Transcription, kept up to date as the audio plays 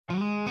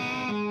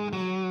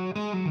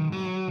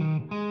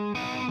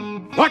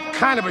What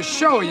kind of a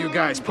show are you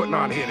guys putting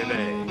on here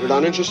today? You're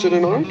not interested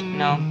in art?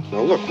 No.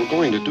 Now look, we're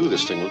going to do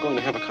this thing. We're going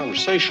to have a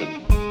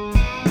conversation.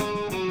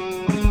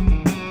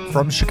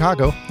 From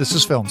Chicago, this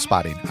is Film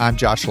Spotting. I'm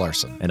Josh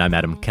Larson. And I'm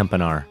Adam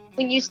Kempenaar.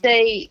 When you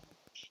say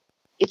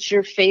it's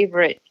your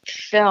favorite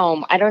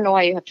film, I don't know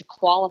why you have to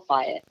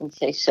qualify it and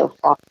say so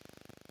far.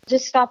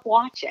 Just stop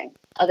watching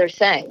other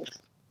things.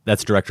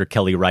 That's director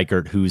Kelly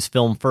Reichardt, whose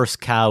film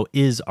First Cow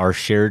is our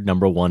shared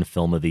number one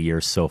film of the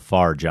year so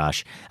far,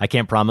 Josh. I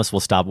can't promise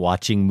we'll stop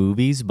watching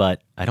movies, but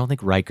I don't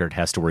think Reichardt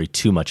has to worry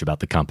too much about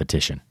the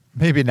competition.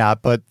 Maybe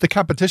not, but the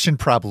competition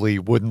probably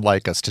wouldn't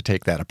like us to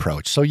take that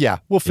approach. So yeah,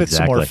 we'll fit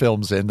some more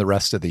films in the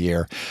rest of the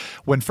year.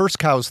 When First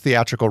Cow's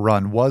theatrical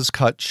run was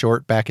cut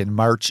short back in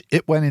March,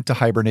 it went into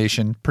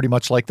hibernation pretty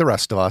much like the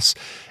rest of us.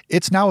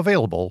 It's now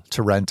available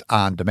to rent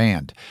on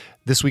demand.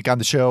 This week on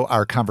the show,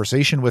 our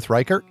conversation with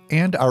Reichardt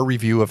and our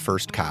review of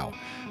First Cow.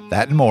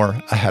 That and more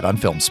ahead on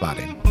Film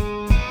Spotting.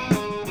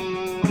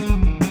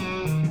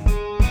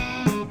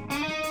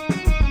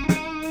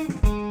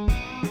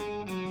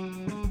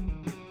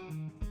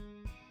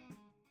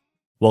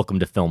 Welcome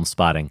to Film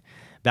Spotting.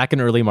 Back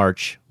in early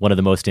March, one of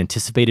the most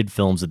anticipated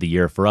films of the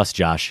year for us,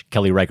 Josh,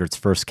 Kelly Reichardt's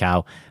First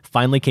Cow,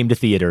 finally came to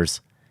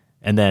theaters.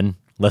 And then,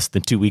 less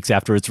than 2 weeks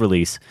after its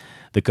release,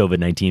 the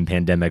COVID-19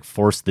 pandemic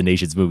forced the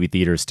nation's movie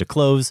theaters to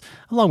close,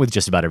 along with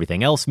just about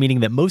everything else, meaning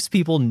that most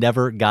people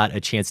never got a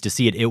chance to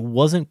see it. It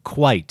wasn't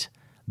quite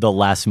the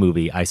last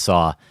movie I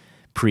saw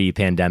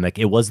pre-pandemic.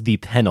 It was the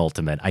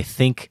penultimate. I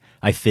think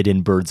I fit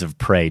in Birds of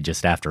Prey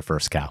just after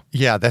First Cow.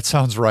 Yeah, that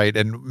sounds right.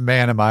 And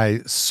man, am I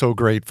so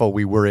grateful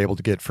we were able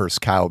to get First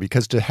Cow,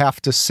 because to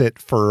have to sit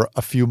for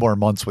a few more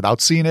months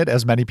without seeing it,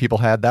 as many people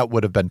had, that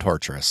would have been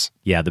torturous.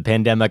 Yeah, the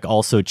pandemic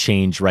also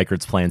changed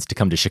Reichardt's plans to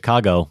come to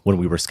Chicago when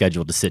we were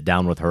scheduled to sit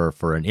down with her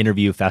for an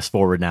interview. Fast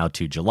forward now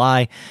to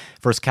July.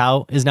 First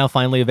Cow is now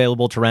finally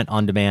available to rent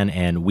on demand,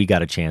 and we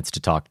got a chance to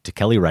talk to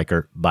Kelly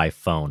Reichardt by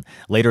phone.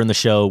 Later in the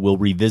show, we'll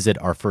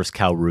revisit our First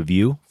Cow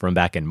review from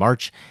back in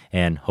March,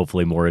 and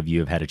hopefully more of you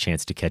have had a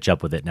chance to catch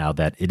up with it now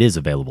that it is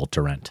available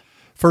to rent.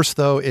 First,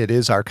 though, it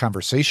is our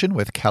conversation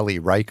with Kelly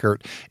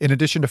Reichardt. In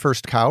addition to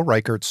First Cow,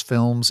 Reichardt's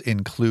films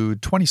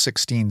include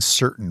 2016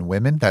 Certain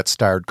Women, that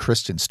starred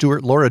Kristen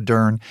Stewart, Laura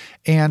Dern,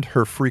 and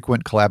her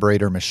frequent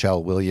collaborator,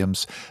 Michelle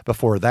Williams.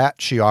 Before that,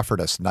 she offered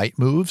us Night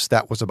Moves.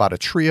 That was about a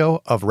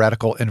trio of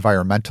radical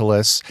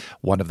environmentalists,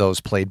 one of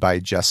those played by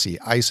Jesse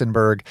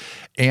Eisenberg.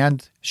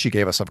 And she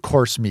gave us, of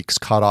course, Meek's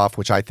Cutoff,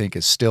 which I think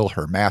is still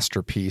her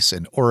masterpiece,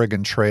 an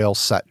Oregon Trail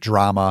set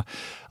drama,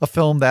 a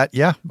film that,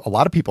 yeah, a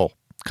lot of people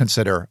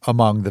consider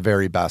among the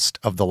very best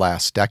of the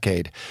last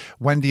decade.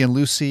 Wendy and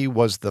Lucy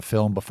was the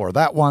film before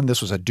that one. This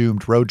was a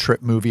doomed road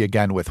trip movie,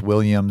 again with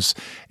Williams.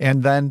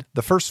 And then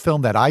the first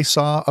film that I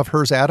saw of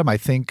hers, Adam, I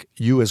think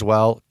you as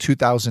well,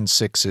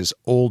 2006's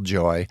Old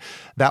Joy.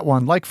 That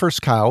one, like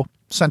First Cow,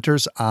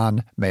 centers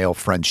on male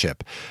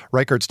friendship.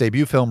 Reichardt's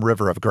debut film,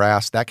 River of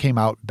Grass, that came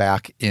out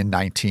back in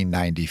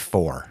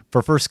 1994.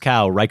 For First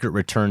Cow, Reichardt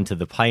returned to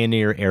the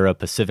pioneer-era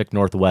Pacific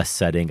Northwest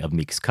setting of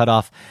Meek's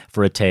Cutoff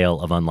for a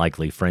tale of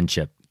unlikely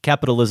friendship,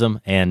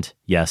 capitalism, and,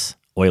 yes,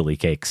 oily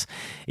cakes.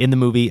 In the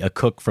movie, a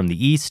cook from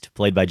the East,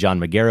 played by John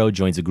Magaro,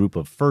 joins a group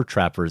of fur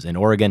trappers in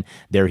Oregon.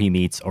 There he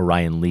meets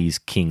Orion Lee's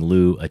King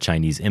Lu, a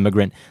Chinese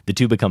immigrant. The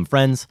two become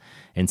friends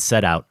and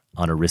set out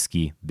on a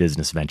risky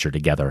business venture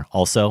together.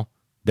 Also,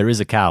 there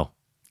is a cow.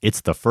 It's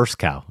the first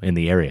cow in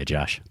the area,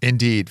 Josh.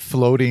 Indeed,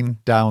 floating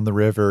down the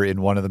river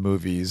in one of the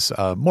movie's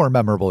more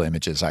memorable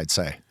images, I'd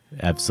say.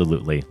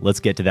 Absolutely. Let's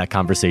get to that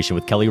conversation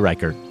with Kelly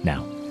Reichardt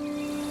now.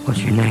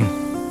 What's your name?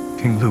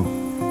 King Lu.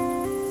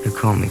 You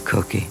call me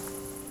Cookie.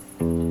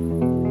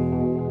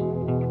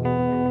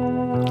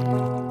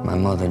 My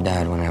mother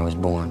died when I was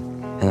born,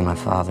 and then my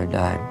father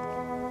died.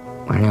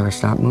 I never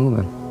stopped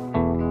moving.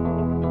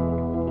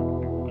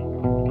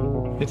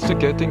 It's the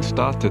getting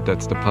started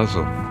that's the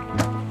puzzle.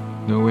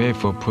 No way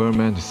for a poor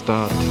man to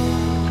start.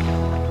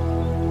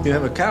 You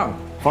have a cow.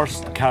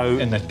 First cow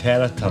in the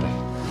territory.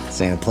 This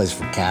ain't a place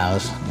for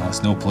cows.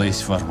 That's no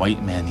place for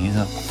white men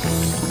either.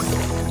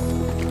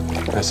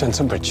 I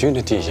sense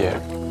opportunity here.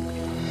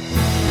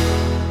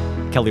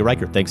 Kelly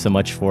Reichardt, thanks so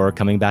much for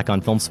coming back on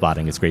Film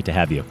Spotting. It's great to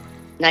have you.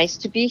 Nice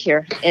to be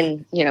here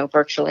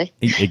virtually.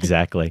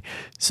 Exactly.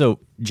 So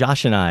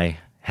Josh and I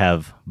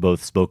have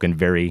both spoken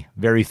very,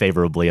 very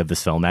favorably of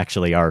this film.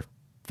 Actually, our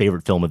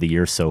favorite film of the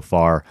year so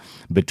far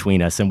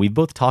between us. And we've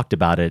both talked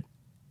about it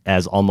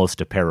as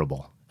almost a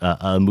parable,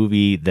 a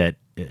movie that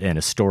and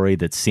a story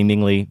that's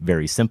seemingly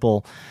very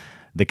simple,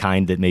 the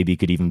kind that maybe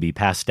could even be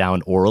passed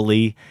down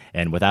orally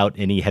and without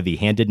any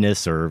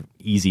heavy-handedness or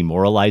easy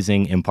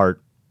moralizing,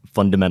 impart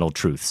fundamental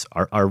truths.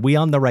 Are we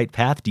on the right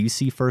path? Do you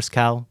see First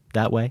Cow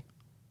that way?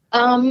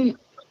 I'm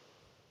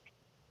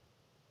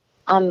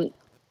a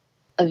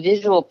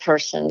visual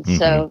person,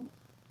 so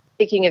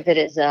thinking of it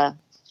as a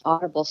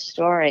audible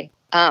story.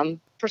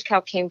 First Cow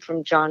came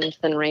from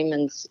Jonathan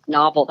Raymond's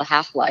novel, The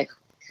Half-Life.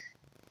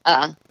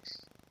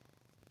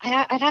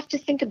 I'd have to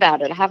think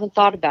about it. I haven't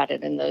thought about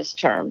it in those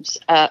terms.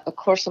 Of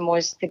course, I'm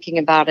always thinking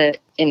about it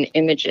in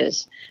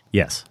images.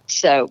 Yes.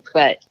 So,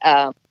 but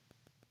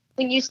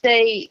when you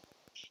say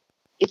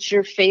it's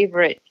your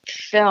favorite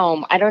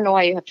film, I don't know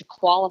why you have to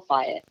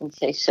qualify it and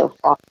say so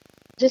far.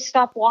 Just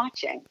stop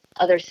watching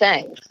other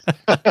things.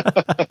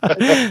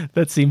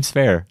 That seems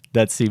fair.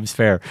 That seems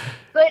fair.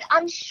 But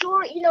I'm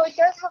sure, it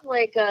does have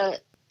like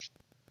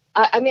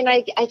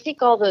I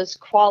think all those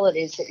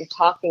qualities that you're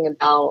talking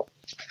about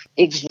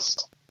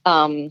exist.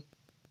 I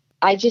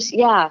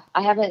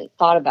haven't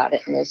thought about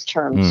it in those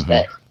terms,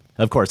 but.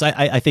 Of course,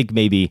 I think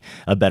maybe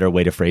a better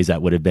way to phrase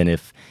that would have been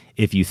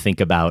if you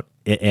think about,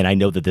 and I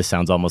know that this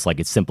sounds almost like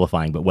it's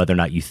simplifying, but whether or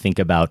not you think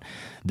about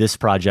this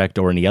project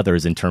or any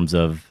others in terms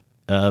of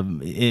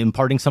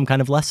imparting some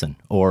kind of lesson,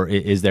 or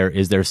is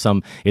there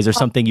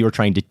something you were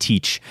trying to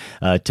teach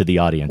to the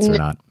audience or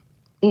not?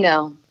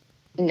 No,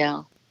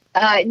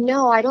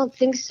 I don't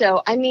think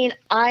so. I mean,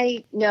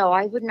 I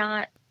would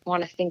not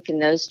want to think in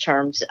those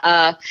terms.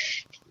 I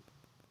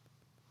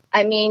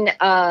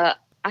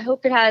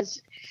hope it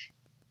has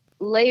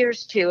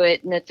layers to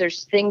it and that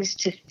there's things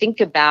to think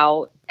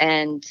about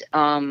and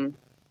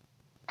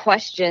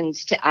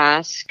questions to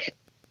ask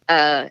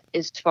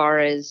as far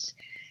as,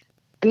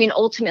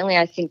 ultimately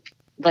I think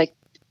like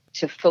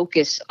to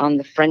focus on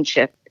the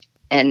friendship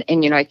and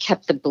I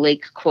kept the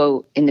Blake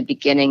quote in the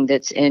beginning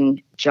that's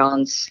in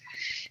John's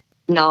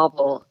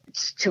novel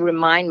to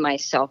remind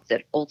myself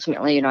that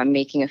ultimately, I'm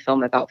making a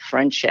film about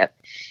friendship.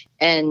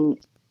 And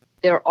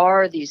there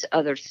are these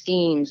other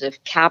themes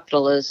of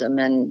capitalism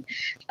and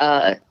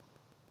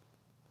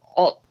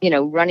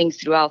running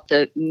throughout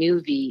the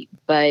movie,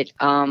 but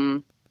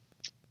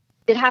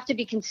it'd have to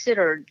be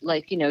considered,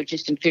 like,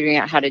 just in figuring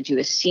out how to do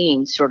a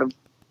scene, sort of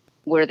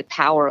where the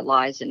power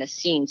lies in a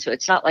scene. So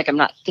it's not like I'm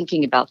not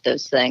thinking about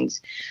those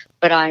things,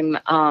 but I'm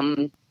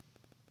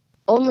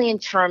only in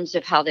terms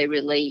of how they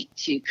relate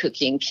to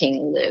Cookie and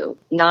King Lou,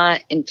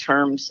 not in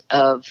terms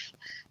of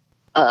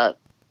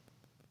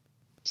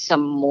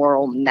some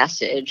moral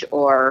message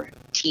or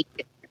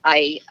teaching.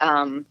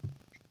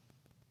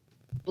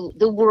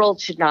 The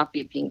world should not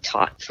be being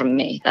taught from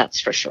me.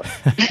 That's for sure.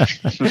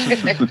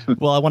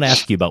 Well, I want to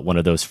ask you about one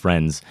of those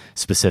friends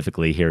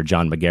specifically here,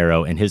 John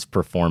Magaro, and his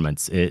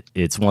performance.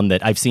 It's one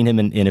that I've seen him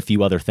in a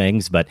few other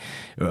things, but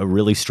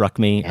really struck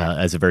me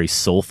as a very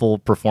soulful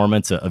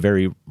performance, a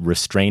very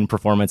restrained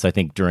performance. I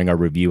think during our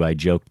review, I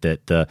joked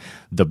that the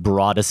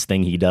broadest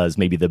thing he does,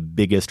 maybe the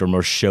biggest or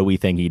most showy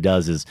thing he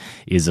does is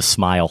a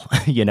smile,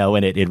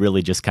 and it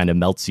really just kind of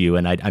melts you.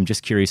 And I'm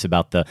just curious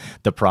about the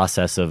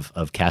process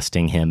of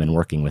casting him and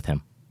working with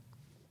him.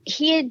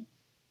 He had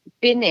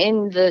been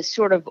in the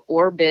sort of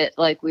orbit,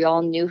 like we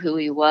all knew who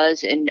he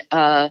was, and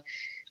Scott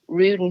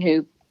Rudin,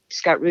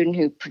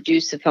 who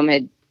produced the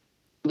film,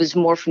 was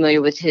more familiar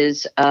with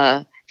his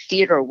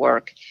theater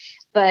work.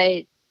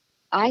 But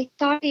I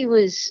thought he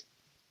was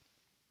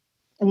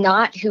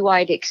not who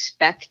I'd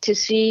expect to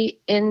see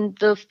in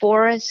the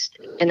forest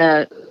in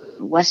a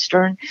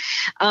Western.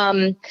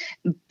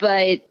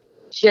 But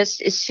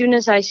just as soon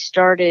as I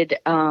started,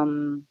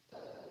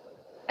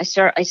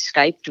 I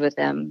Skyped with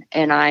him,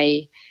 and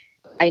I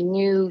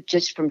knew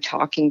just from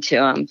talking to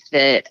him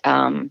that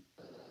I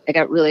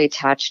got really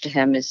attached to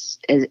him as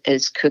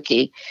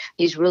Cookie.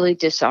 He's really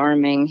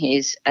disarming.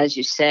 He's, as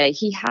you say,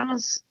 he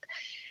has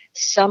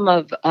some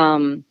of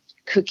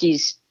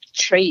Cookie's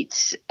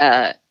traits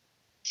to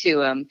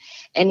him,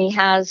 and he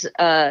has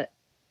he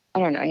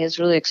has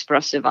really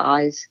expressive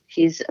eyes.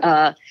 He's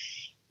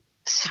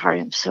sorry,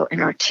 I'm so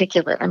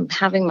inarticulate. I'm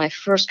having my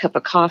first cup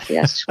of coffee,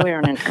 I swear,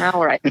 in an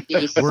hour.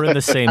 We're in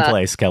the same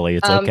place, Kelly.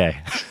 It's okay.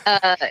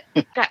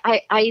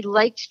 I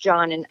liked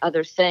John in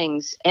other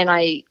things, and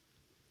I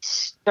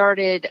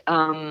started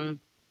Skyping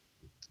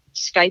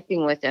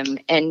with him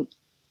and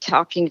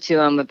talking to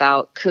him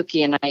about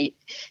Cookie, and I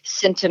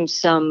sent him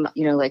some,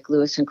 like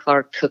Lewis and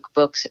Clark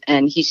cookbooks,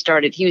 and he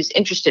was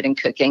interested in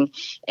cooking,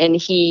 and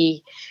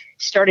he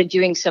started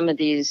doing some of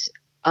these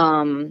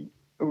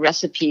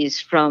recipes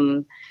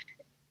from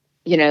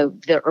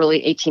the early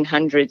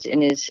 1800s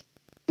in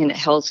a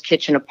Hell's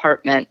Kitchen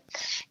apartment.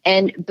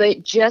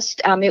 But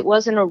just, it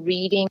wasn't a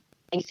reading,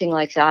 anything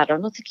like that. I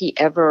don't think he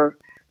ever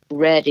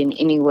read in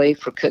any way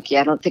for Cookie.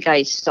 I don't think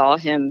I saw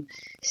him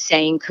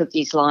saying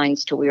Cookie's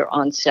lines till we were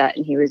on set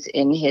and he was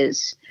in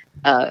his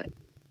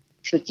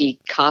Cookie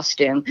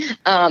costume.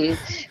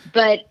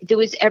 But there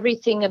was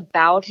everything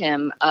about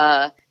him.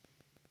 I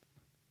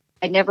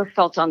never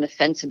felt on the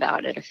fence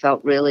about it. I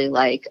felt really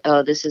like,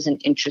 oh, this is an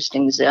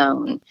interesting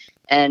zone.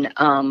 And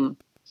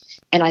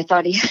I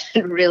thought he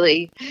had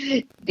really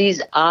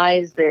these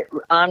eyes that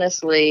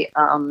honestly,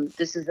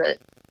 this is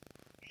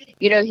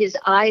his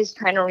eyes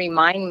kind of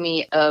remind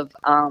me of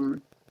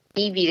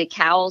Evie the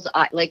cow's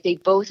eye. Like they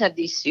both have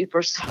these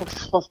super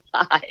soulful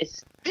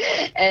eyes.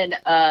 And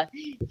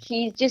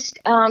he just,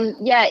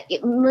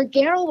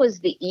 Magaro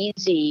was the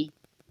easy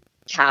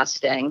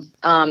casting.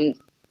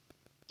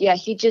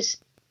 He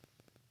just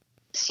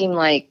seemed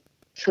like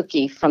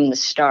Cookie from the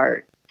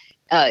start.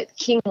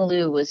 King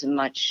Lou was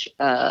much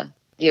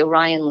the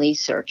Orion Lee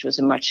search was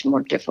a much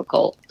more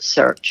difficult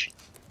search.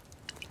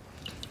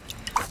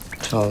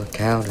 Saw a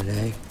cow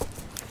today.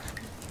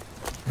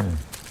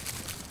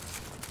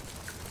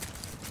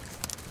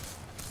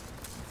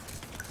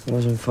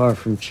 Wasn't far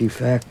from Chief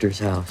Actor's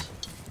house.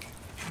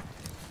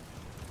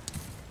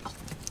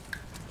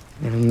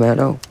 In a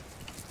meadow.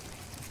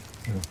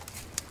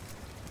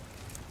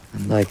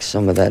 I'd like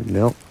some of that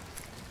milk.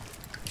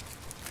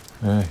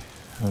 I'm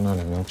not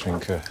a milk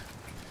drinker.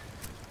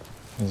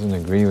 Doesn't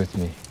agree with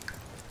me.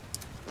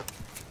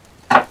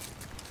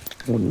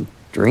 Wouldn't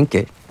drink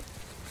it.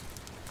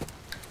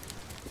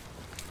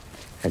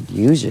 I'd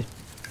use it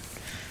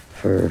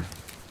for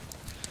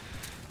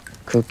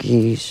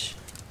cookies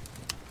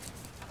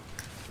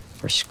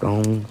or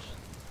scones.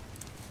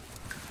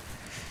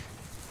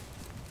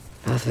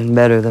 Nothing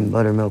better than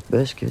buttermilk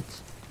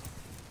biscuits.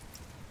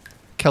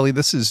 Kelly,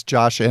 this is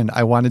Josh, and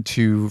I wanted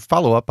to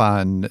follow up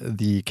on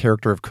the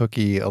character of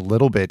Cookie a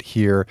little bit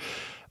here.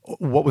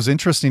 What was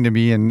interesting to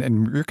me,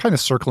 and you're kind of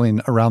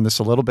circling around this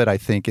a little bit, I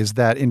think, is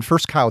that in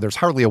First Cow, there's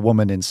hardly a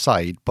woman in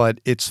sight, but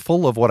it's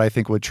full of what I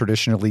think would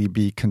traditionally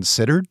be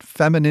considered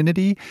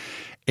femininity.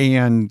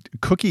 And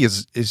Cookie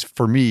is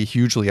for me,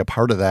 hugely a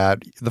part of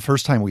that. The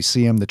first time we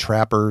see him, the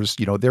trappers,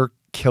 they're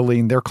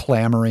killing, they're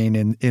clamoring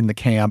in the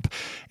camp,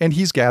 and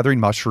he's gathering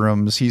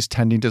mushrooms, he's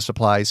tending to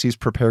supplies, he's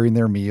preparing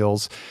their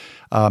meals.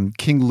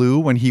 King Lou,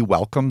 when he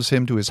welcomes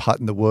him to his hut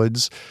in the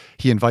woods,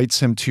 he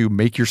invites him to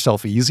make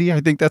yourself easy.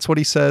 I think that's what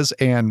he says.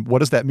 And what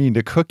does that mean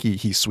to Cookie?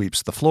 He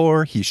sweeps the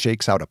floor, he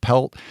shakes out a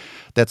pelt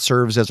that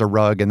serves as a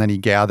rug, and then he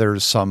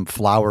gathers some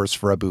flowers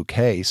for a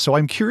bouquet. So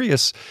I'm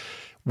curious,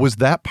 was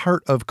that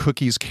part of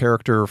Cookie's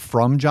character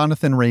from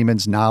Jonathan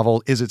Raymond's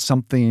novel? Is it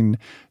something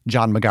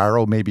John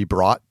Magaro maybe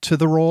brought to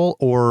the role,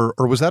 or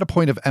was that a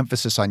point of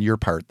emphasis on your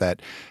part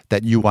that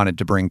you wanted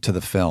to bring to the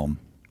film?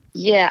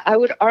 Yeah, I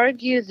would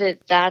argue that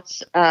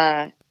that's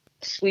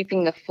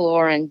sweeping the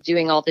floor and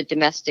doing all the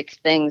domestic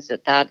things,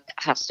 that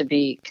has to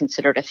be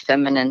considered a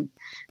feminine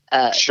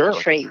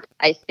trait.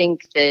 I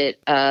think that,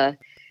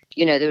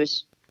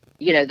 there's,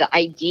 the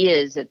idea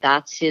is that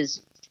that's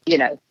his,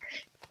 that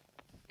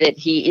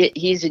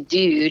he's a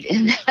dude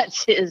and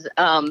that's his,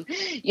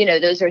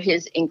 those are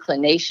his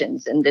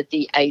inclinations, and that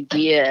the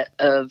idea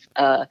of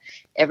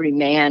every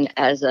man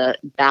as a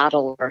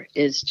battler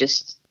is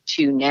just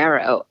too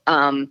narrow.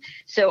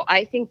 So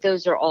I think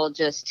those are all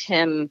just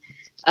him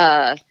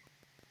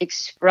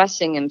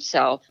expressing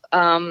himself.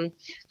 In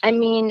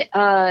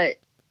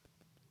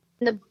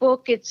the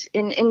book, it's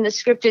in the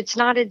script, it's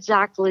not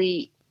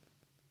exactly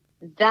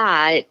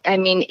that. I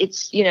mean,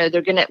 it's,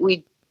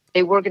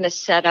 they were going to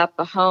set up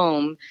a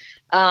home.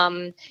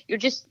 I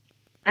guess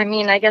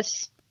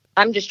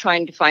I'm just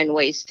trying to find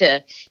ways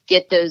to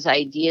get those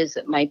ideas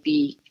that might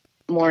be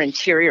more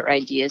interior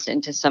ideas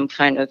into some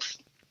kind of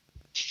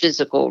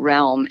physical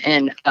realm.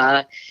 And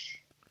I'm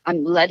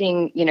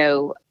letting,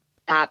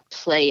 that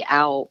play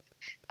out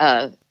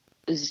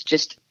is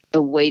just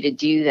a way to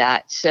do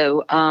that.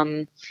 So,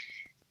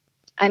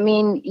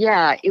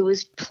 it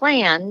was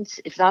planned,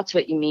 if that's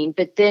what you mean.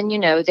 But then,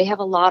 they have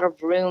a lot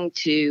of room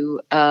to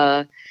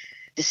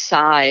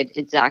decide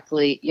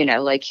exactly,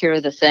 here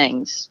are the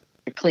things.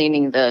 You're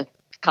cleaning the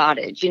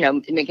cottage.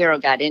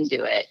 Magaro got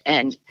into it.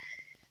 And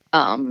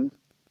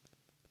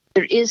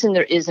there is and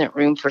there isn't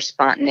room for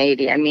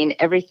spontaneity. I mean,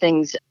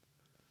 everything's,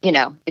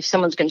 if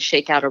someone's going to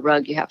shake out a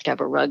rug, you have to have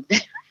a rug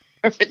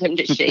there for them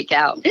to shake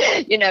out.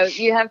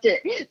 You have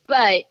to,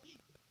 but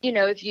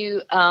if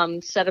you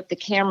set up the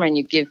camera and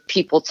you give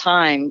people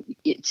time,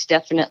 it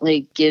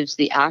definitely gives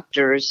the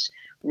actors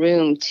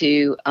room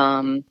to,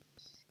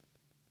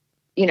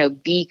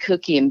 be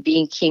Cookie and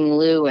be King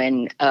Lou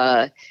and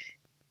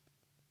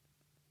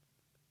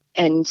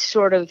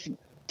sort of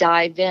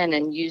dive in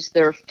and use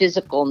their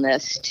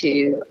physicalness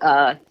to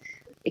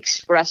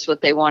express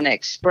what they want to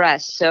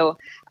express. So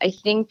I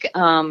think,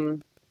 I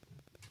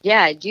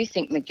do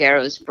think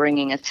Magaro's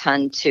bringing a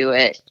ton to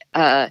it.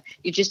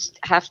 You just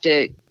have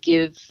to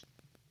give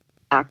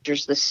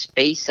actors the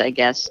space, I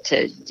guess,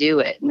 to do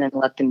it and then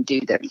let them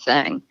do their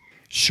thing.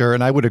 Sure.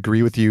 And I would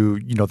agree with you.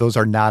 Those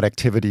are not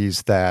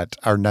activities that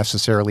are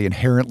necessarily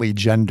inherently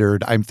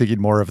gendered. I'm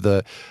thinking more of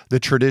the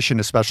tradition,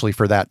 especially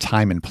for that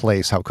time and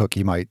place, how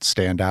Cookie might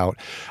stand out.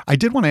 I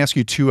did want to ask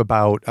you too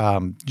about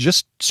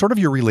just sort of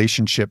your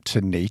relationship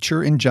to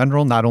nature in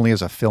general, not only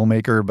as a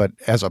filmmaker, but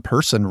as a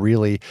person,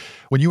 really.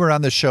 When you were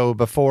on the show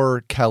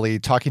before, Kelly,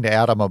 talking to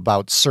Adam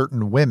about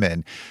certain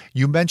women,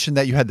 you mentioned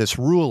that you had this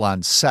rule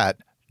on set: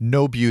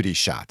 no beauty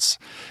shots.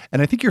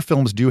 And I think your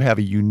films do have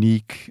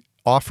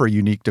offer a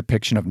unique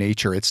depiction of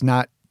nature. It's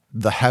not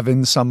the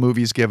heaven some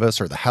movies give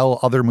us or the hell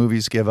other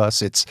movies give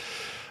us. It's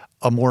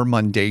a more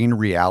mundane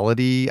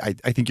reality.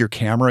 I think your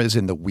camera is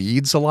in the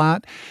weeds a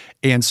lot.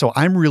 And so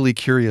I'm really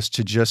curious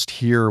to just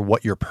hear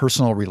what your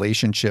personal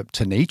relationship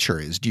to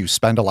nature is. Do you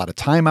spend a lot of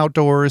time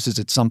outdoors? Is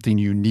it something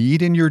you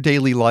need in your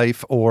daily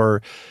life?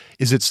 Or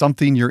is it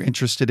something you're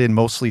interested in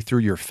mostly through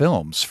your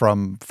films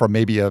from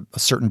maybe a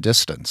certain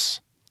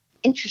distance?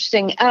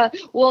 Interesting.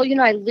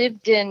 I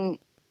lived in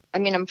I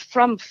mean, I'm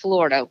from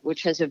Florida,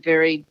 which has a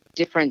very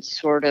different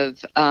sort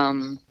of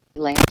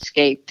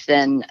landscape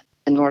than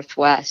the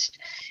Northwest.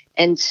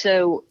 And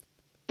so,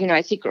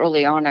 I think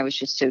early on I was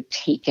just so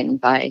taken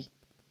by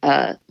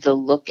the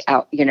look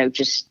out,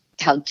 just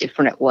how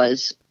different it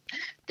was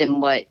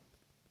than what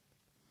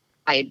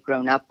I had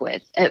grown up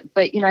with.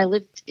 But, I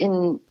lived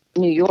in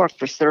New York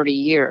for 30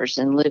 years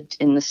and lived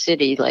in the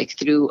city, like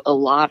through a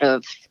lot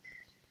of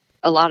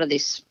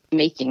this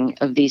making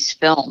of these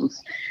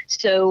films.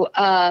 So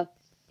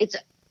it's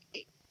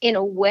in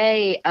a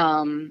way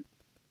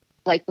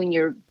like when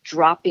you're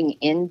dropping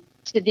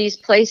into these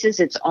places,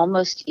 it's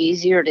almost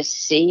easier to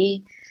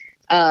see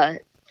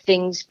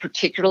things,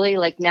 particularly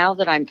like now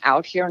that I'm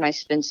out here and I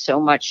spend so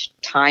much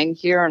time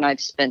here and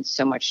I've spent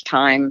so much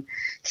time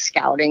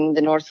scouting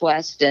the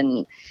Northwest,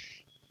 and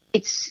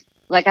it's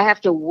like I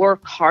have to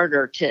work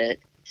harder to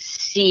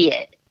see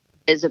it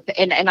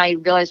and I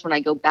realize when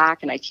I go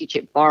back and I teach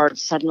at Bard,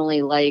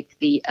 suddenly like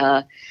the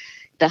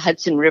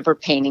Hudson River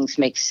paintings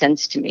make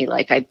sense to me.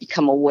 Like I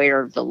become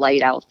aware of the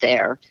light out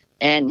there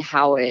and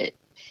how it,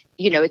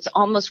 it's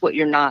almost what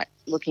you're not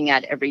looking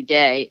at every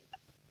day.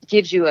 It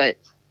gives you a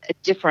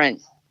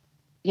different,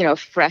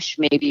 fresh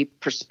maybe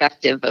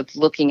perspective of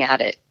looking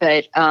at it.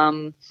 But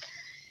I'm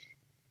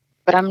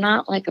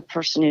not like a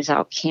person who's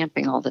out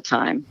camping all the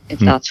time, if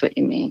that's what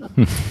you mean.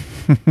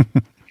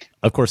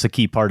 Of course, a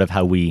key part of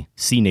how we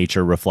see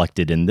nature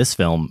reflected in this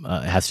film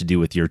has to do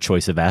with your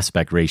choice of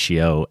aspect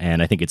ratio.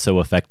 And I think it's so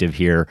effective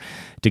here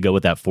to go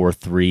with that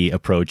 4:3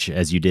 approach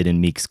as you did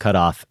in Meek's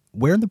Cutoff.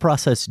 Where in the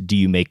process do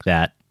you make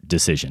that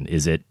decision?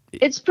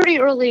 It's pretty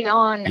early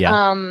on. Yeah.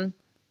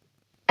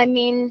 I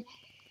mean,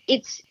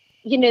 it's,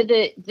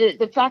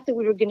 the fact that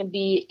we were going to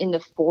be in the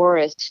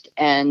forest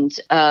and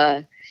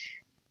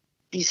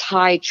these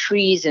high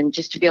trees and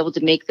just to be able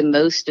to make the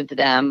most of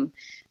them.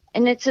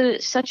 And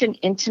it's such an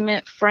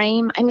intimate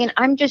frame. I mean,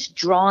 I'm just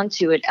drawn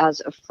to it as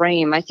a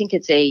frame. I think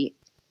it's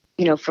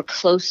for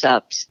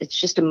close-ups, it's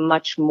just a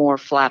much more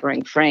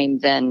flattering frame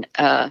than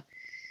a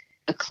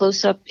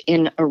close-up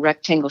in a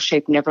rectangle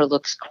shape never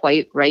looks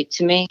quite right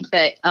to me.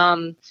 But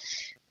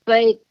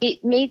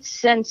it made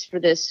sense for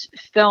this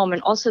film.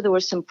 And also there were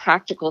some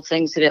practical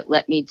things that it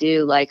let me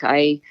do. Like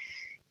when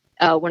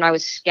I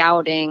was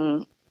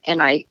scouting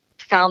and I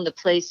found the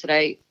place that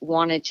I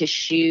wanted to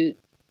shoot,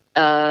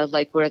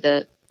 like where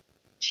the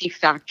Chief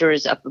Factor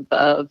is up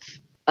above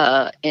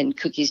and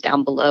Cookie's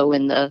down below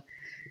in the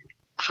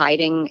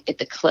hiding at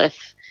the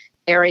cliff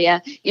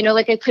area.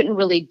 Like I couldn't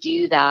really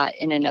do that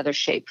in another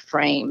shape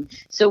frame.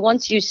 So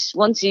if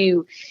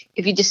you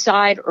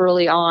decide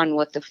early on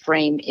what the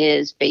frame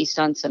is based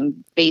on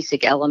some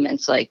basic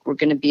elements, like we're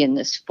going to be in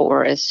this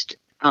forest,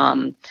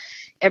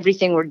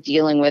 everything we're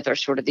dealing with are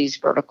sort of these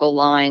vertical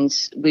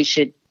lines, we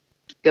should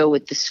go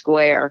with the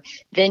square.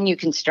 Then you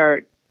can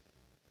start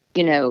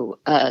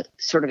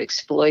sort of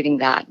exploiting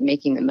that,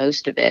 making the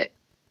most of it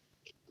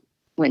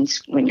when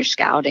you're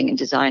scouting and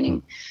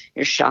designing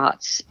your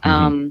shots.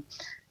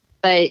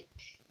 But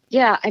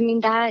yeah, I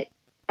mean, that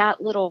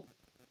little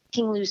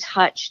King Lou's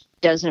hutch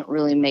doesn't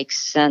really make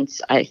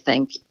sense, I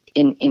think,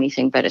 in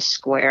anything but a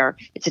square.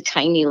 It's a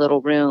tiny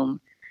little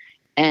room,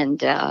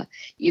 and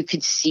you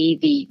could see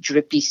the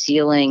drippy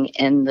ceiling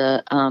and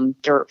the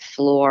dirt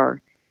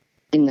floor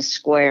in the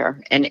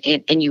square, and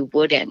you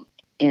wouldn't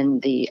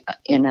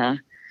in a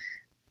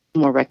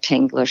more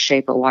rectangular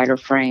shape, a wider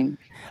frame.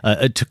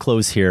 To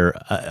close here,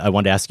 I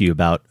wanted to ask you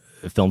about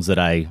films that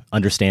I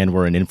understand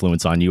were an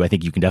influence on you. I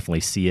think you can definitely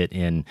see it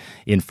in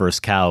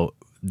First Cow.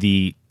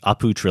 The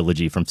Apu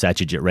trilogy from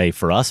Satyajit Ray,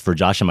 for us, for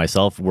Josh and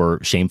myself,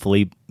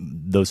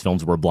 those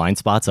films were blind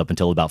spots up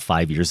until about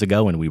 5 years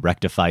ago, and we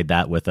rectified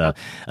that with a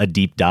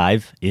deep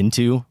dive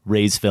into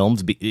Ray's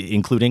films,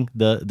 including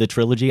the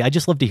trilogy. I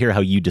just love to hear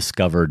how you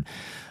discovered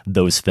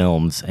those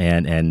films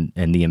and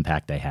the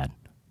impact they had.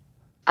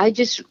 I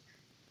just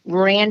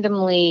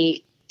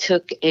randomly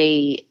took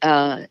a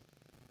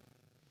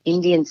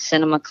Indian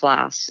cinema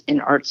class in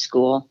art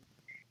school,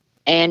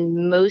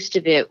 and most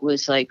of it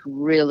was like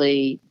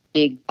really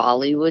big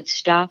Bollywood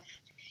stuff,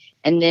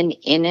 and then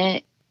in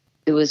it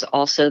was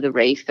also the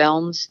Ray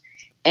films,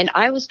 and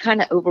I was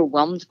kind of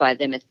overwhelmed by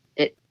them at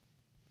at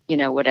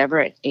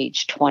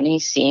age 20,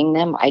 seeing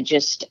them. I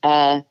just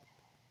I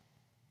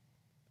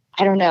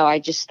don't know, I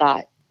just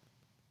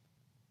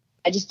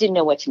didn't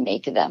know what to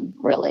make of them,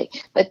 really.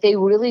 But they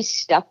really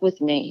stuck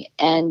with me.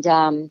 And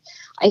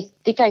I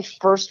think I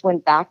first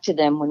went back to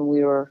them when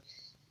we were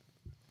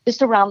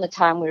just around the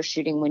time we were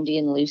shooting Wendy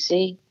and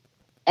Lucy.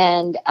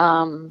 And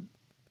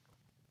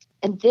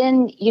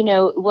then,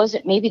 it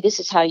wasn't, maybe this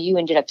is how you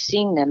ended up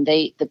seeing them.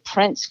 The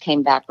prints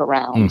came back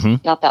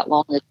around not that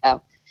long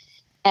ago.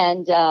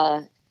 And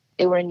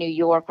they were in New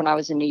York when I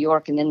was in New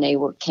York, and then they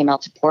came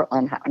out to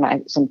Portland when I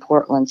was in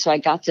Portland. So I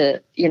got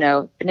to,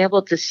 been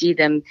able to see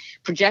them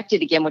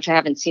projected again, which I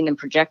haven't seen them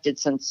projected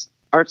since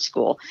art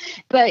school.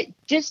 But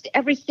just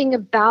everything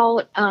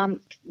about,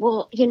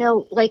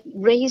 like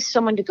Ray's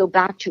someone to go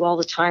back to all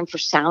the time for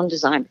sound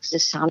design, because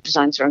his sound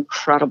designs are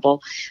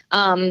incredible.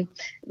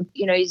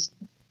 He's,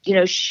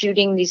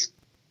 shooting these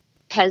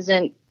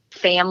peasant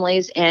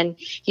families, and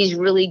he's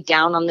really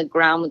down on the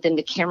ground with them.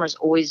 The camera's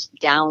always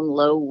down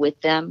low with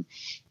them.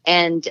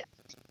 And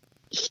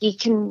he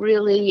can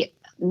really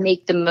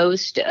make the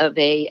most of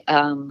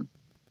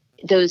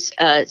those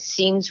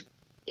scenes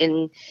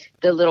in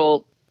the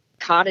little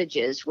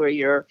cottages where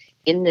you're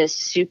in this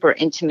super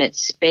intimate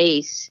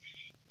space.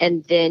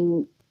 And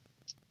then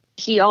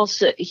he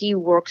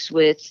works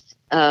with,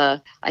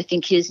 I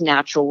think his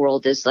natural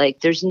world is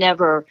like, you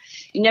never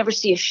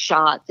see a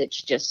shot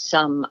that's just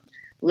some,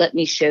 let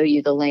me show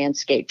you the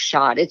landscape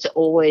shot. It's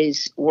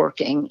always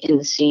working in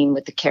the scene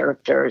with the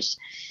characters,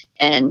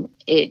 and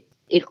it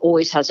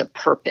always has a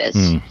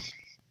purpose.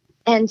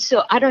 And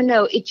so I don't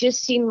know, it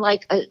just seemed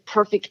like a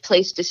perfect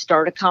place to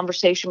start a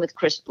conversation with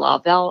Chris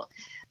Blauvelt.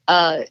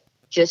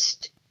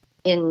 Just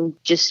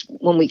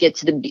when we get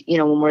to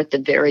when we're at the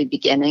very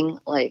beginning,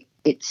 like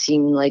it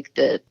seemed like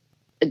a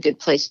good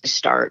place to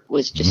start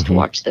was just to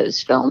watch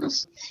those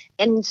films.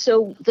 And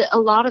so a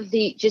lot of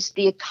the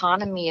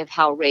economy of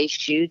how Ray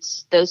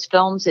shoots those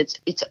films,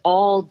 it's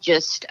all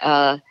just,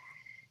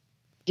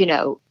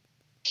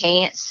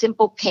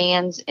 simple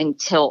pans and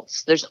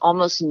tilts. There's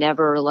almost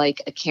never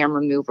like a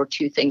camera move or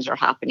two things are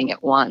happening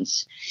at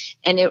once.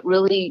 And it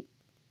really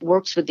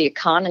works with the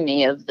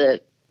economy of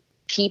the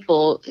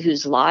people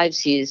whose lives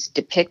he's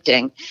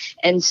depicting.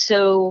 And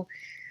so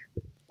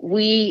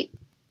we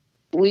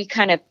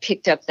kind of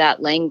picked up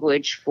that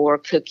language for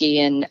Cookie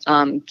and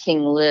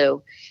King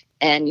Lou.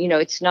 And,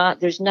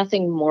 there's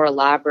nothing more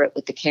elaborate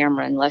with the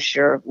camera unless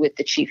you're with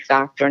the chief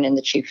factor and in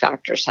the chief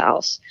factor's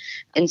house.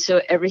 And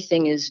so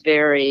everything is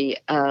very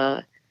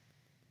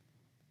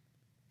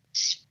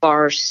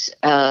sparse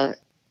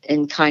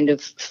and kind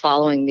of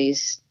following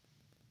these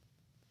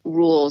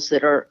rules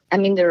that are,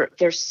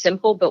 they're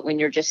simple, but when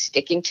you're just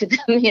sticking to them,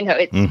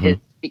 it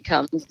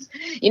becomes,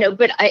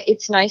 but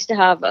it's nice to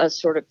have a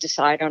sort of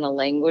decide on a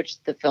language,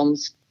 the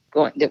film's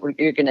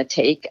you're going to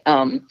take.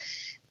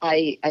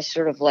 I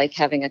sort of like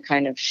having a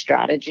kind of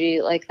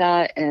strategy like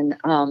that. And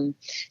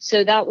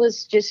so that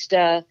was just,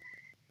 those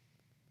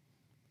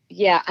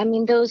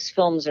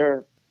films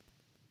they're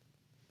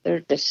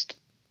just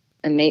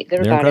amazing.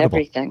 They're about incredible.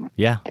 Everything.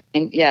 Yeah.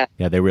 Yeah,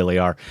 they really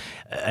are.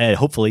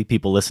 Hopefully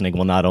people listening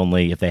will not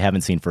only, if they haven't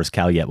seen First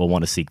Cow yet, will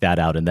want to seek that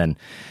out and then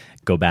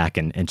go back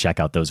and check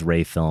out those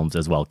Ray films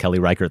as well. Kelly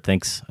Reichardt,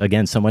 thanks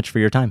again so much for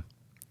your time.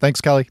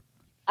 Thanks, Kelly.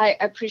 I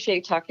appreciate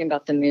you talking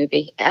about the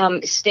movie.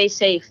 Stay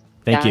safe.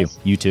 Thank guys.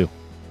 you. You too.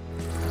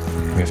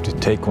 We have to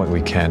take what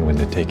we can when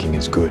the taking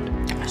is good.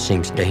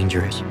 Seems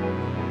dangerous.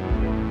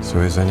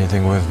 So is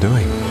anything worth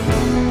doing?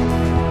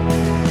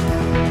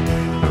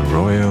 A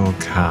royal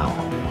cow.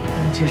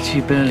 And yet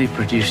she barely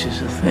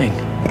produces a thing.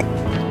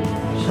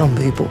 Some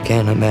people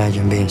can't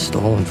imagine being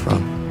stolen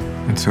from.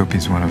 And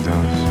Soapy's one of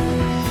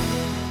those.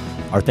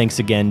 Our thanks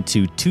again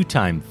to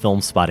two-time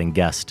Film Spotting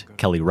guest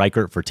Kelly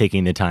Reichardt for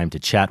taking the time to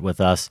chat with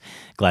us.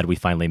 Glad we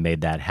finally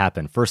made that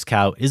happen. First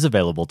Cow is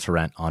available to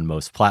rent on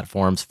most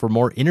platforms. For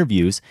more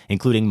interviews,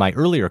 including my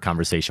earlier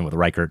conversation with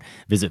Reichardt,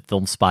 visit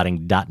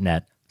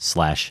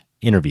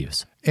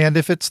filmspotting.net/interviews. And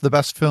if it's the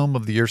best film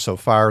of the year so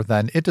far,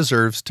 then it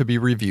deserves to be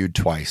reviewed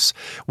twice.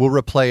 We'll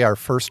replay our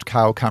First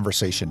Cow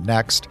conversation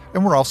next,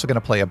 and we're also going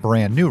to play a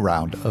brand new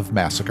round of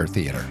Massacre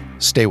Theater.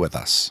 Stay with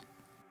us.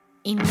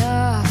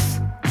 Enough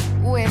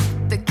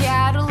with the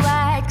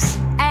Cadillacs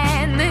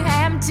and the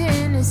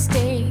Hampton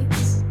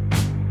Estates,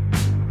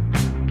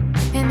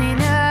 and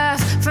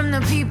enough from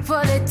the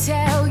people that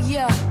tell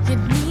you you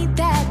need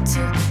that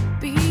to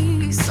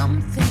be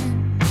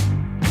something.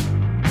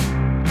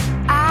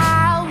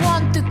 I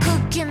want the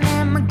cooking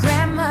that my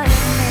grandmother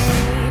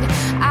made.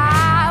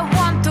 I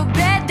want the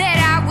bed that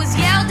I was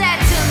yelled at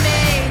to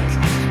make.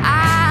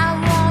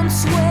 I want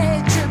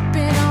sweat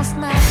dripping off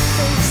my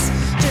face,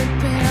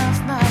 dripping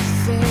off my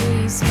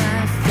face, my face.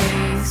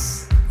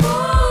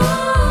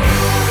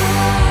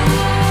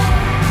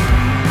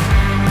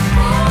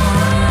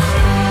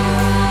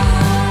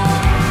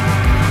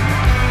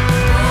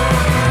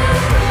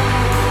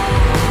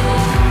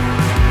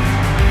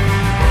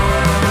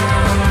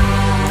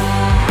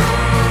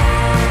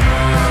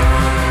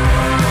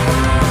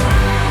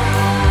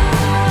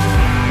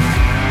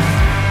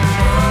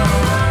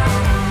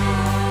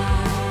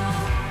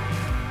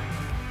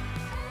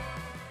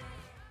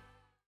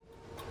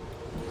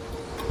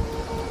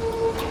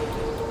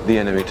 The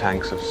enemy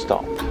tanks have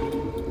stopped.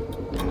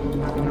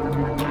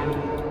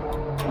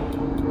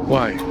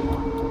 Why?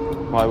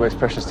 Why waste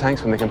precious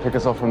tanks when they can pick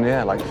us off from the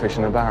air like fish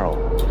in a barrel?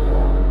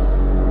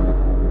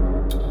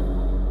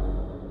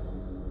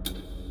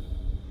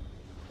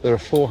 There are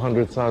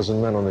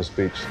 400,000 men on this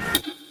beach.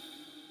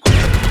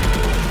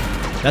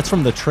 That's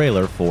from the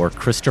trailer for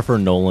Christopher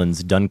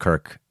Nolan's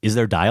Dunkirk. Is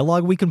there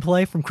dialogue we can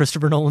play from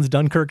Christopher Nolan's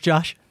Dunkirk,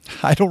 Josh?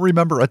 I don't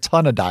remember a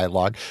ton of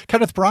dialogue.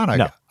 Kenneth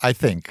Branagh, I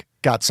think,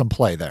 got some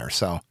play there.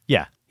 So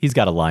yeah, he's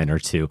got a line or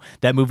two.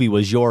 That movie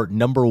was your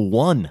number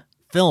one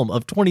film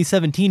of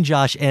 2017,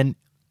 Josh. And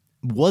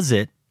was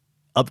it,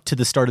 up to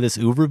the start of this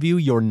Oeuvre review,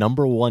 your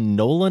number one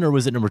Nolan, or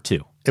was it number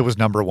two? It was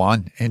number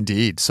one,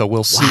 indeed. So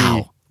we'll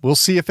see We'll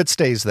see if it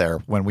stays there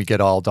when we get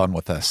all done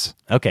with this.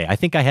 Okay, I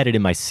think I had it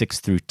in my 6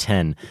 through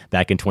 10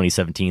 back in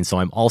 2017, so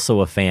I'm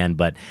also a fan,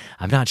 but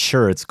I'm not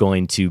sure it's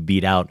going to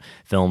beat out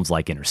films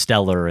like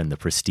Interstellar and The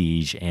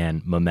Prestige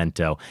and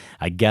Memento.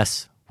 I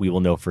guess we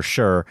will know for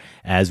sure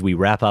as we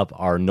wrap up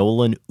our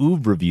Nolan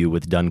Oeuvre review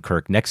with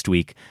Dunkirk next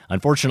week.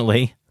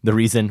 Unfortunately, the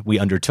reason we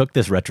undertook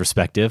this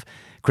retrospective,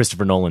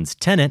 Christopher Nolan's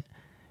Tenet,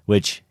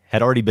 which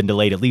had already been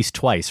delayed at least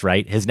twice,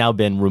 right, has now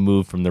been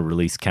removed from the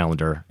release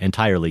calendar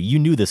entirely. You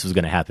knew this was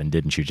going to happen,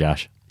 didn't you,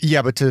 Josh?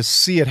 Yeah, but to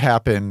see it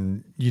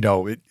happen,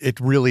 it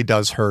really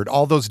does hurt.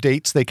 All those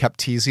dates they kept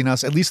teasing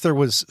us, at least there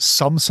was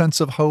some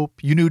sense of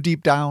hope. You knew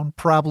deep down,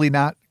 probably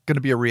not going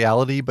to be a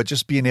reality, but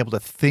just being able to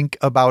think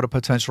about a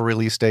potential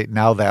release date,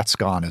 now that's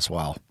gone as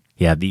well.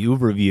 Yeah, the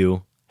Oeuvre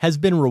review has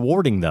been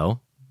rewarding,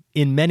 though,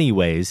 in many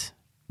ways,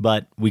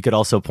 but we could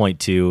also point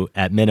to,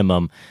 at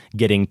minimum,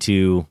 getting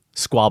to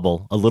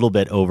squabble a little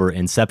bit over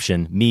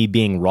Inception, me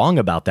being wrong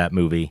about that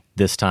movie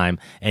this time,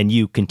 and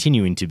you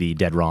continuing to be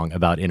dead wrong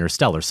about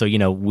Interstellar. So,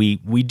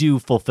 we do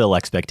fulfill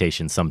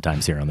expectations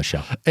sometimes here on the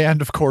show.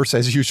 And of course,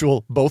 as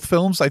usual, both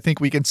films, I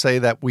think we can say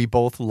that we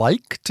both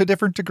like to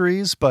different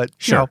degrees, but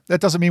that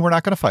doesn't mean we're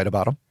not going to fight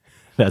about them.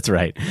 That's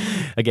right.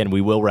 Again,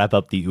 we will wrap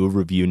up the Oeuvre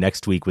review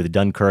next week with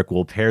Dunkirk.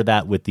 We'll pair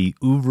that with the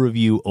Oeuvre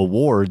Review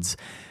Awards.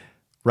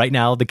 Right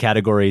now, the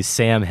categories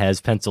Sam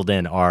has penciled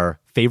in are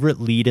favorite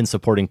lead and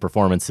supporting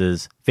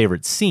performances,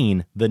 favorite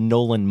scene, the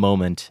Nolan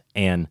moment,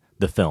 and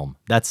the film.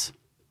 That's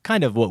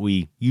kind of what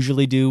we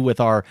usually do with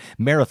our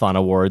marathon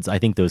awards. I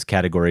think those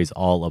categories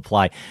all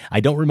apply.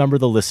 I don't remember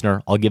the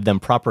listener. I'll give them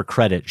proper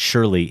credit,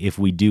 surely, if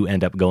we do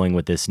end up going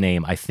with this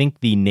name. I think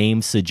the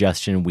name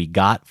suggestion we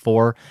got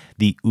for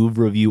the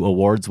Oeuvre Review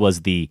Awards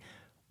was the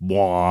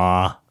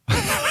Bwah.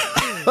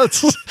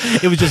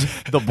 It was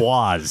just the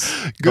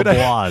Boaz. Good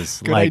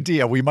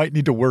idea. We might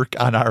need to work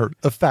on our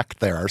effect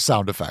there, our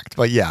sound effect.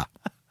 But yeah.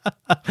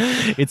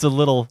 It's a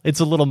little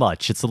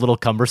much. It's a little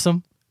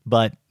cumbersome,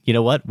 but you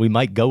know what? We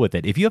might go with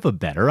it. If you have a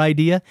better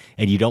idea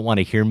and you don't want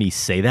to hear me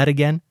say that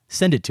again,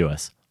 send it to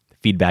us.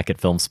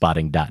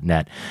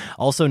 feedback@filmspotting.net.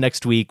 Also,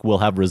 next week, we'll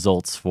have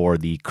results for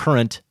the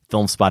current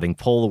Film Spotting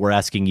poll. We're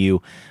asking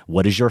you,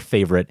 what is your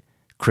favorite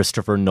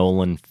Christopher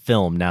Nolan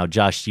film? Now,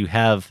 Josh, you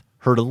have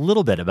heard a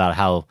little bit about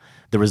how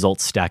the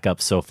results stack up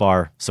so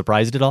far.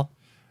 Surprised at all?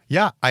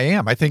 Yeah, I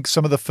am. I think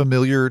some of the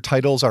familiar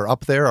titles are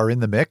up there, are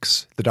in the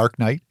mix. The Dark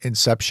Knight,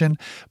 Inception.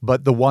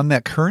 But the one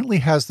that currently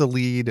has the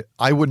lead,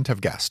 I wouldn't have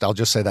guessed. I'll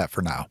just say that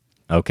for now.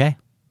 Okay.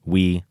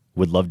 We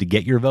would love to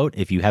get your vote.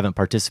 If you haven't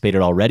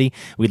participated already,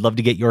 we'd love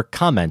to get your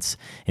comments.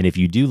 And if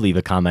you do leave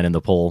a comment in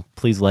the poll,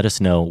 please let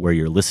us know where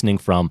you're listening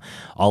from.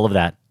 All of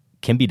that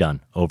can be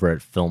done over at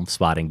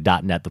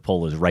filmspotting.net. The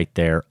poll is right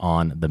there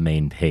on the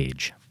main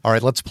page. All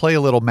right, let's play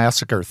a little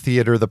Massacre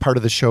Theater, the part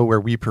of the show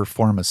where we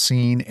perform a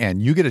scene and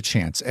you get a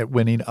chance at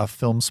winning a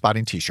Film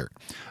Spotting t-shirt.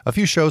 A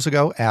few shows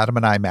ago, Adam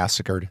and I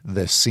massacred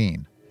this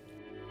scene.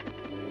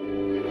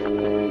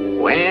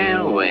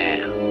 Well,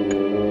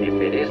 if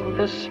it isn't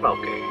the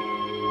smoker.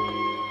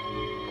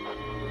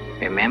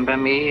 Remember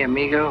me,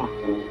 amigo?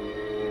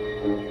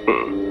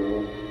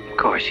 Of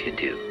course you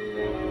do.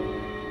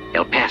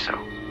 El Paso.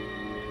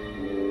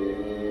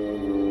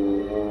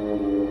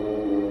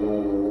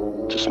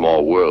 It's a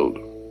small world.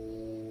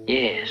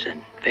 Yes,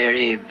 and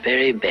very,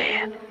 very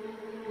bad.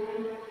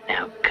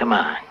 Now, come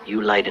on,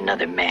 you light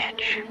another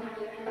match.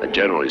 I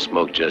generally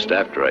smoke just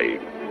after I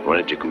eat. Why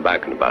don't you come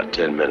back in about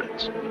 10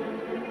 minutes?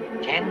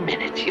 10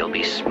 minutes, you'll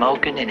be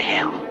smoking in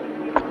hell.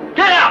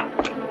 Get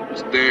out!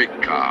 Stay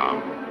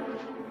calm.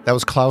 That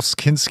was Klaus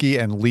Kinski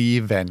and Lee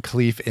Van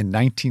Cleef in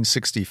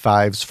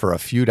 1965's For a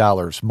Few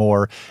Dollars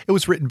More. It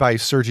was written by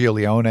Sergio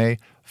Leone,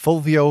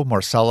 Fulvio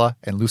Marcella,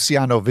 and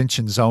Luciano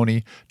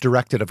Vincenzoni,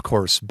 directed, of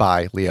course,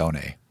 by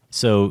Leone.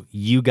 So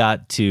you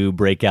got to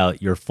break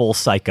out your full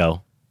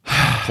psycho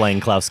playing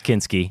Klaus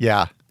Kinski.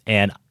 Yeah.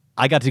 And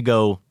I got to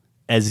go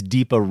as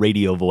deep a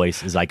radio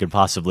voice as I could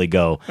possibly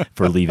go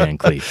for Lee Van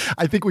Cleef.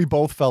 I think we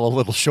both fell a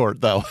little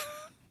short, though.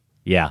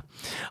 Yeah.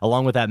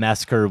 Along with that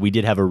massacre, we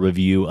did have a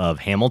review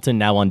of Hamilton,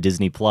 now on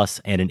Disney Plus,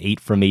 and an 8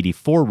 from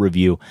 84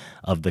 review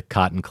of The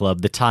Cotton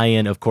Club. The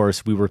tie-in, of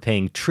course, we were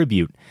paying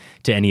tribute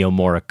to Ennio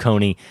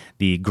Morricone,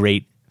 the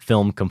great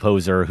film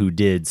composer who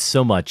did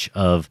so much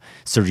of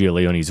Sergio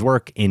Leone's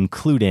work,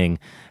 including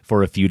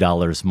For a Few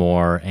Dollars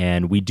More.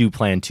 And we do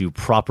plan to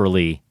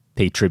properly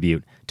pay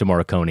tribute to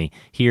Morricone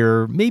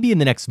here, maybe in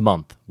the next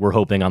month, we're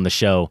hoping, on the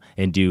show,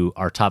 and do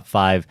our top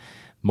 5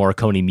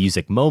 Morricone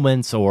music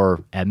moments,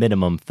 or at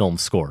minimum film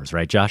scores,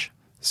 right, Josh?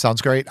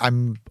 Sounds great.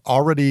 I'm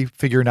already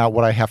figuring out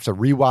what I have to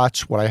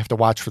rewatch, what I have to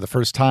watch for the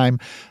first time.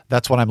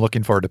 That's what I'm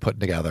looking forward to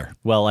putting together.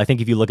 Well, I think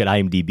if you look at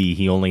IMDb,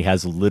 he only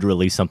has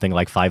literally something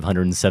like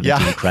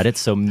 517 credits.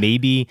 So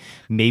maybe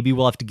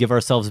we'll have to give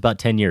ourselves about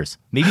 10 years.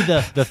 Maybe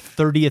the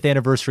 30th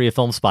anniversary of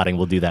Film Spotting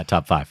will do that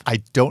top 5.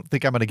 I don't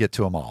think I'm going to get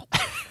to them all.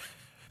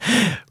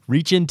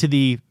 Reach into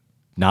the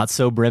not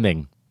so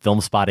brimming Film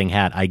Spotting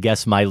hat. I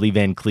guess my Lee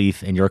Van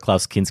Cleef and your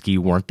Klaus Kinski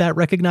weren't that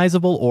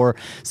recognizable, or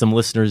some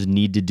listeners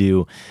need to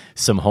do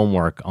some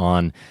homework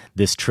on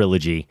this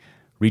trilogy.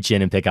 reach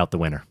in and pick out the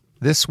winner.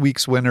 This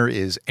week's winner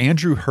is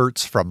Andrew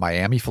Hertz from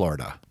Miami,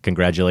 Florida.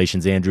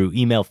 Congratulations, Andrew.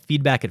 Email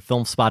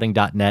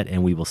feedback@filmspotting.net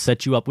and we will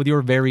set you up with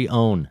your very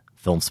own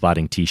Film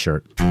Spotting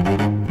t-shirt.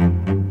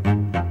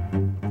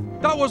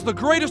 That was the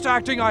greatest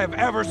acting I have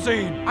ever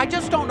seen. I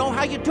just don't know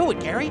how you do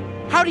it, Gary.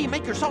 How do you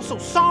make yourself so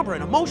somber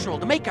and emotional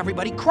to make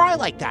everybody cry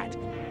like that?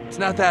 It's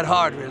not that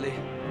hard, really.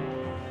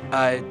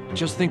 I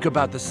just think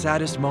about the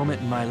saddest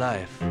moment in my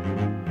life.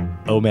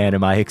 Oh man,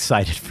 am I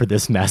excited for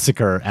this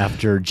massacre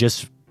after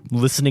just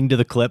listening to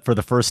the clip for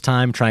the first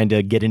time, trying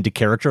to get into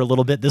character a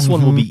little bit. This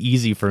one will be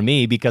easy for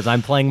me because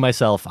I'm playing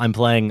myself. I'm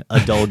playing a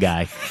dull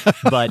guy.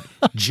 But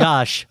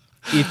Josh,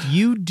 if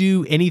you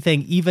do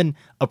anything even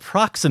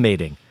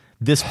approximating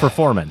this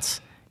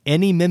performance,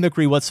 any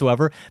mimicry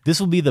whatsoever, this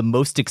will be the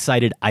most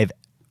excited I've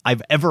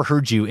ever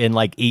heard you in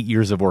like 8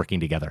 years of working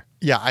together.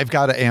 Yeah, I've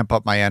got to amp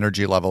up my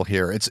energy level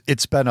here.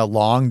 It's been a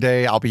long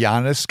day, I'll be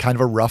honest, kind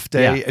of a rough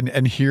day. Yeah.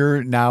 And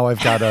here now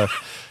I've got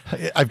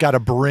to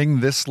bring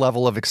this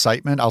level of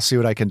excitement. I'll see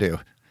what I can do.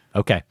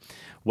 Okay.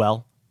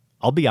 Well,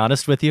 I'll be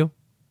honest with you.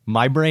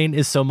 My brain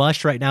is so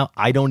mushed right now,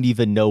 I don't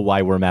even know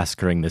why we're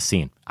massacring this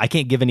scene. I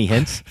can't give any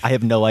hints. I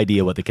have no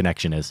idea what the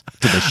connection is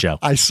to this show.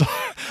 I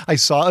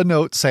saw a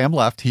note. Sam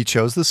left. He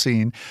chose the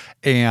scene,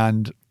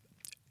 and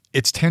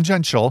it's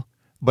tangential,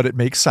 but it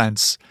makes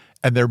sense.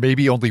 And there may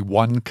be only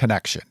one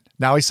connection.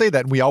 Now I say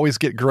that, and we always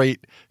get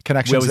great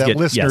connections that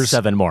listeners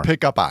 7 more.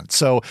 pick up on.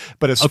 So,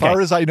 but as far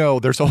as I know,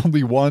 there's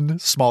only one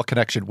small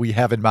connection we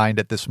have in mind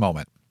at this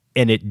moment.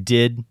 And it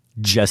did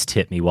just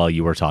hit me while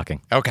you were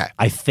talking. Okay.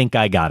 I think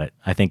I got it.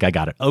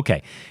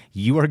 Okay.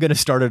 You are going to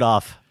start it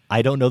off.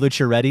 I don't know that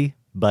you're ready,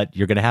 but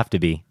you're going to have to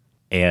be.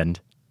 And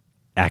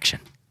action.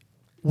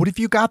 What have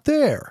you got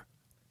there?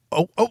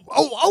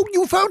 Oh,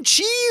 you found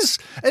cheese,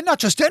 and not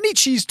just any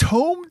cheese,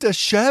 Tome de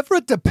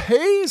Chèvre de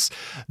Pays.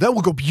 That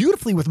will go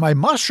beautifully with my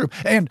mushroom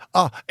and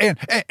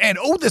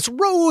this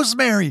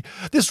rosemary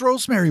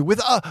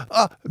with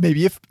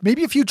maybe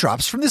a few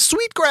drops from this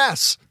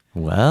sweetgrass.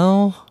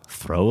 Well,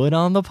 throw it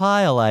on the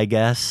pile, I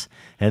guess.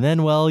 And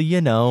then, well,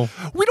 you know.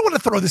 We don't want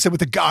to throw this in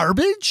with the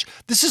garbage.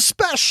 This is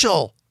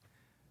special.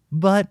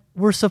 But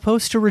we're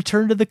supposed to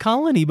return to the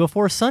colony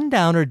before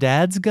sundown, or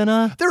Dad's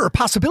gonna... There are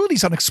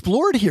possibilities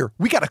unexplored here.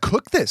 We gotta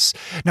cook this.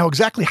 Now,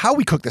 exactly how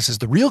we cook this is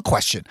the real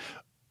question.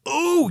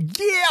 Oh,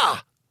 yeah!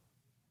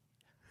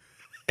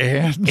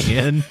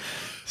 And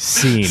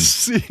scene.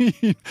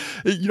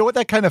 You know what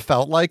that kind of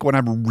felt like when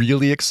I'm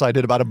really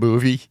excited about a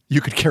movie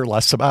you could care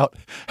less about?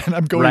 And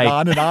I'm going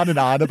on and on and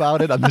on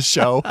about it on the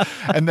show.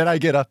 And then I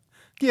get a,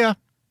 yeah,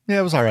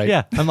 it was all right.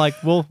 Yeah, I'm like,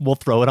 we'll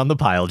throw it on the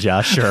pile,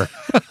 Josh, sure.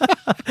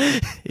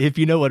 If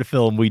you know what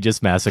film we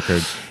just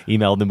massacred,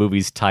 email the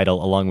movie's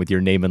title along with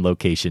your name and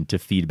location to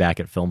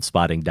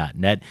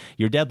feedback@filmspotting.net.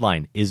 Your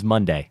deadline is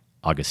Monday,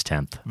 August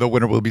 10th. The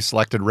winner will be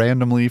selected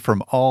randomly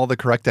from all the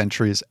correct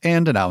entries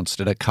and announced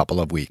in a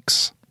couple of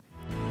weeks.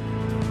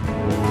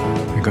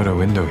 We got a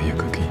window here,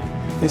 Cookie.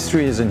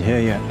 History isn't here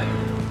yet.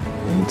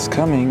 It's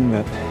coming,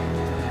 but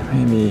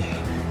maybe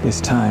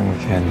this time we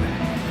can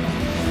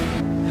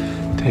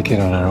take it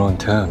on our own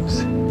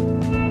terms.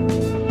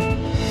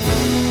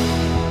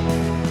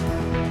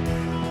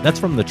 That's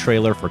from the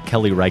trailer for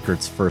Kelly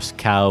Reichardt's First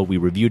Cow. We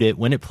reviewed it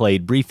when it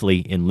played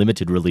briefly in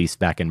limited release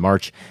back in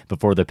March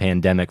before the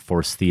pandemic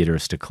forced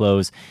theaters to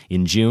close.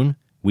 In June,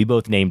 we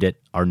both named it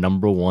our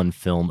 #1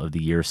 film of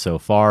the year so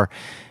far.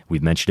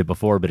 We've mentioned it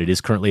before, but it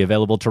is currently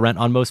available to rent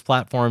on most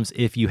platforms.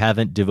 If you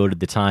haven't devoted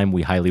the time,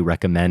 we highly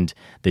recommend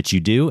that you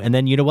do. And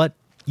then, you know what?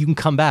 You can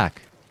come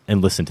back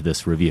and listen to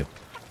this review.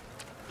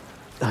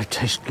 I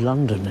taste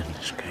London in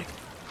this cake.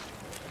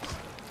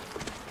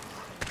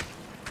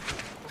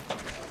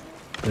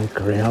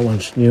 Bakery I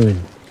once knew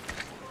in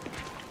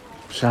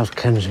South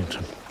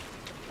Kensington.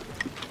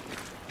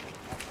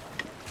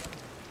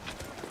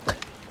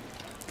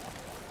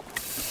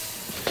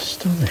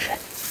 Astonishing.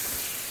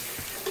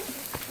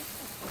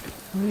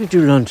 Where did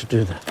you learn to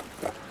do that?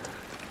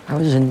 I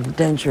was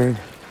indentured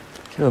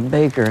to a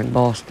baker in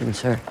Boston,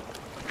 sir.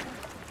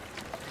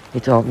 He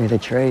taught me the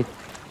trade.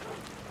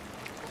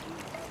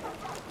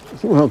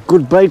 Well,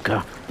 good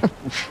baker.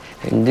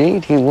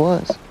 Indeed, he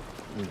was.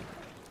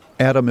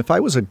 Adam, if I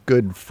was a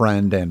good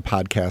friend and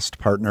podcast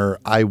partner,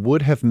 I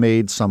would have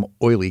made some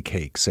oily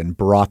cakes and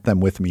brought them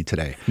with me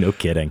today. No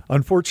kidding.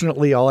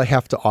 Unfortunately, all I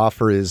have to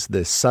offer is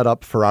the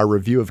setup for our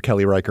review of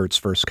Kelly Reichardt's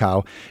First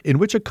Cow, in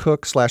which a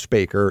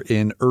cook/baker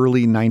in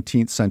early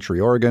 19th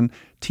century Oregon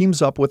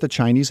teams up with a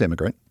Chinese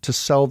immigrant to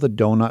sell the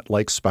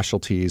donut-like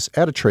specialties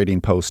at a trading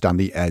post on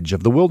the edge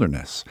of the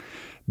wilderness.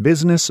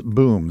 Business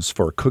booms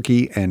for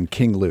Cookie and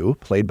King Lou,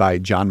 played by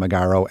John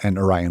Magaro and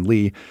Orion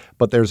Lee,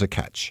 but there's a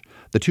catch.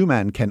 The two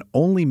men can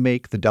only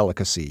make the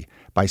delicacy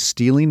by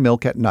stealing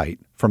milk at night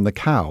from the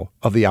cow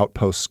of the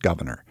outpost's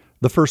governor,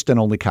 the first and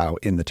only cow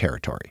in the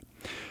territory.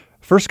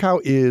 First Cow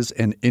is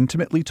an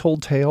intimately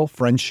told tale,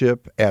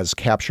 friendship as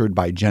captured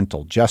by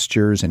gentle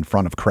gestures in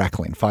front of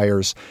crackling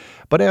fires.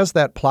 But as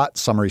that plot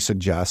summary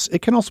suggests,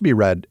 it can also be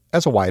read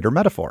as a wider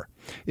metaphor.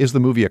 Is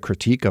the movie a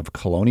critique of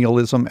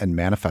colonialism and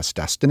manifest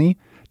destiny?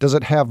 Does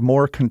it have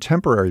more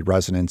contemporary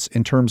resonance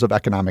in terms of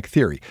economic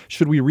theory?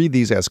 Should we read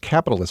these as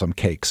capitalism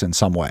cakes in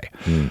some way?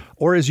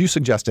 Or as you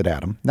suggested,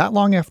 Adam, not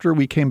long after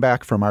we came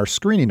back from our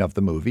screening of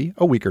the movie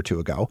a week or two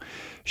ago,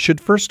 should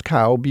First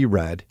Cow be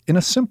read in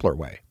a simpler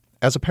way,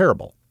 as a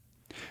parable?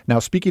 Now,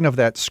 speaking of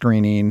that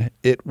screening,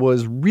 it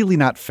was really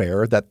not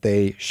fair that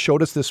they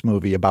showed us this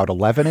movie about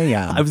 11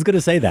 a.m. I was going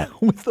to say that.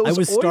 I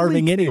was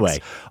starving anyway.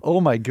 Oh,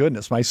 my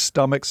goodness. My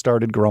stomach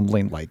started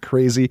grumbling like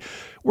crazy.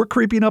 We're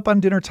creeping up on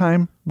dinner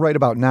time right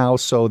about now,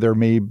 so there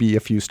may be a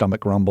few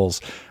stomach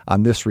grumbles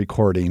on this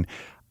recording.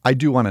 I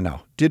do want to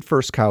know, did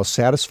First Cow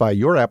satisfy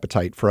your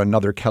appetite for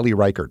another Kelly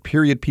Reichardt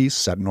period piece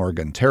set in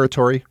Oregon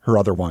Territory? Her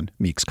other one,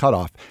 Meek's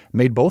Cutoff,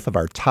 made both of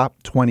our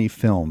top 20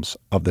 films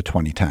of the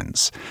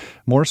 2010s.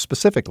 More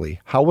specifically,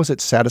 how was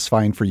it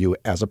satisfying for you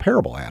as a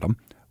parable, Adam?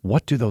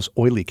 What do those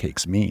oily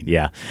cakes mean?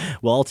 Yeah.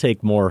 Well, I'll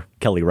take more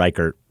Kelly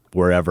Reichardt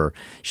wherever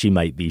she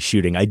might be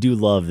shooting. I do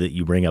love that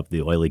you bring up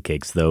the oily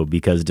cakes, though,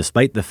 because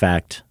despite the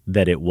fact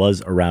that it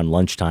was around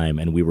lunchtime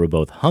and we were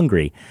both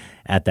hungry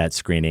at that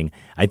screening,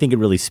 I think it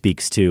really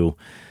speaks to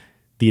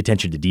the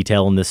attention to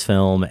detail in this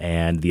film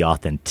and the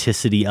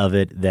authenticity of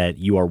it, that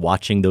you are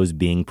watching those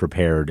being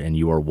prepared and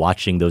you are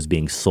watching those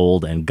being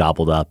sold and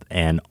gobbled up,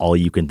 and all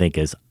you can think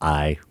is,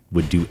 I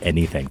would do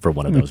anything for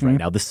one of those right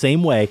now. The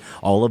same way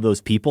all of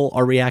those people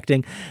are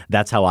reacting,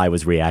 that's how I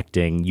was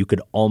reacting. You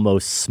could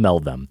almost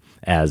smell them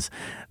as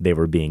they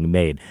were being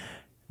made.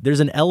 There's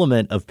an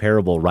element of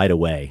parable right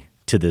away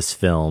to this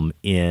film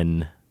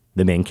in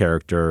the main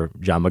character,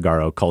 John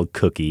Magaro, called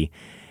Cookie,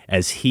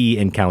 as he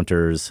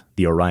encounters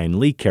the Orion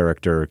Lee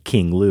character,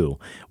 King Lou,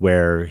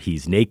 where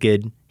he's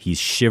naked, he's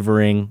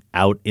shivering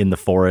out in the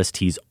forest,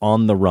 he's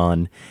on the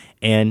run,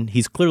 and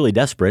he's clearly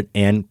desperate,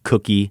 and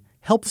Cookie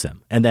helps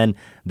him. And then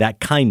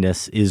that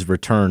kindness is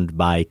returned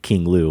by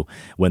King Lou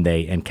when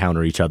they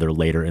encounter each other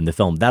later in the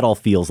film. That all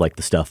feels like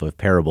the stuff of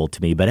parable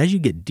to me. But as you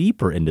get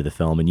deeper into the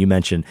film, and you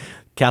mentioned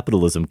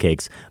capitalism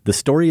cakes, the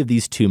story of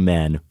these two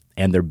men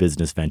and their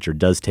business venture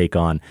does take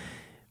on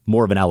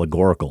more of an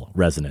allegorical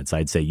resonance,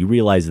 I'd say. You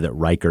realize that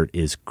Reichardt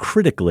is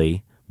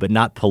critically, but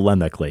not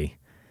polemically,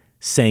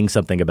 saying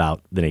something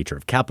about the nature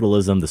of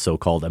capitalism, the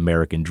so-called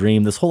American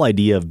dream, this whole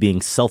idea of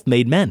being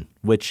self-made men,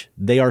 which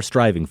they are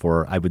striving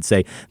for. I would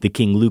say the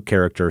King Lou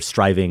character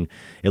striving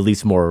at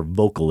least more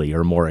vocally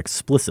or more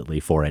explicitly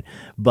for it.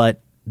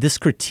 But this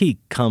critique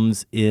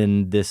comes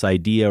in this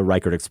idea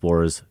Reichardt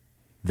explores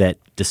that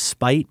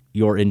despite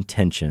your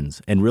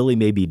intentions, and really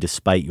maybe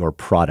despite your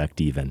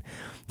product even,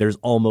 there's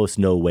almost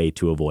no way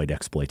to avoid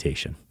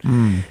exploitation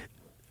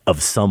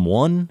of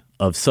someone,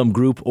 of some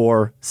group,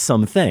 or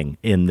something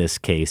in this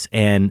case.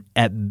 And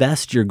at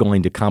best, you're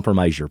going to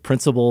compromise your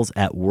principles.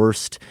 At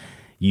worst,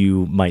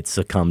 you might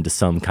succumb to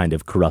some kind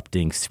of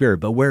corrupting spirit.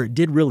 But where it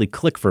did really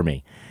click for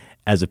me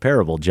as a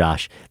parable,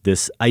 Josh,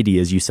 this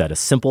idea, as you said, a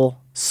simple,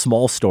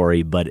 small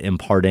story, but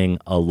imparting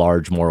a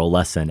large moral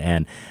lesson.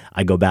 And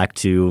I go back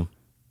to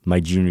my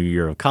junior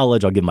year of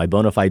college. I'll give my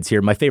bona fides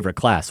here. My favorite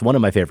class, one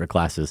of my favorite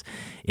classes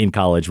in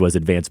college, was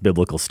Advanced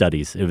Biblical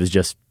Studies. It was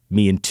just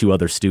me and two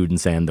other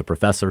students and the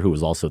professor, who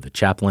was also the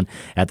chaplain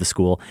at the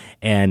school.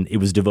 And it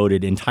was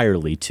devoted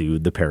entirely to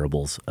the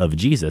parables of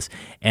Jesus.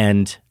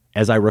 And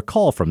as I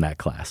recall from that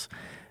class,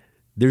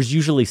 there's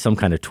usually some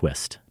kind of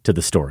twist to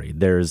the story.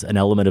 There's an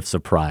element of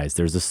surprise.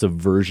 There's a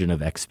subversion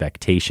of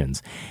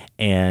expectations.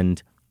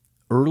 And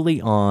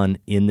early on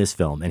in this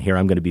film, and here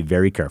I'm going to be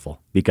very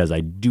careful because I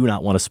do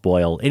not want to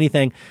spoil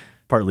anything,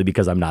 partly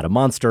because I'm not a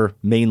monster,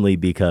 mainly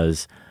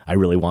because I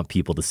really want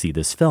people to see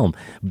this film.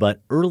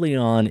 But early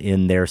on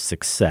in their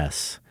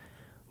success,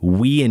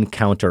 we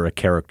encounter a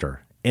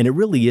character, and it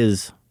really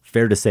is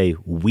fair to say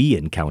we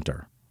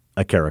encounter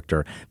a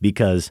character,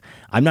 because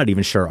I'm not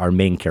even sure our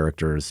main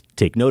characters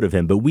take note of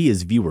him, but we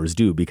as viewers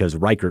do, because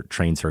Reichardt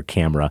trains her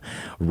camera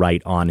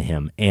right on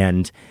him.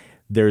 And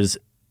there's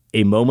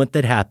a moment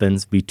that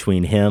happens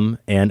between him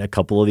and a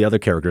couple of the other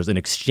characters, an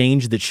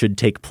exchange that should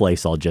take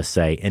place, I'll just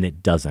say, and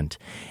it doesn't.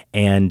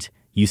 And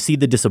you see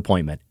the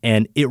disappointment,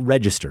 and it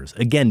registers,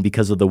 again,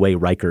 because of the way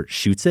Reichardt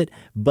shoots it.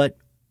 But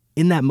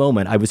in that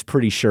moment, I was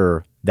pretty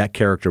sure that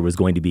character was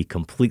going to be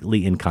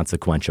completely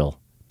inconsequential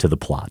to the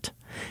plot.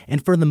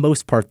 And for the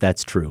most part,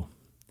 that's true,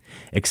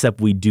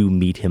 except we do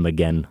meet him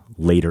again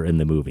later in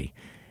the movie.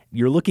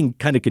 You're looking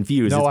kind of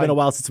confused. It's been a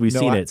while since we've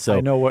seen it. So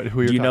I know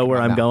who you're do you know where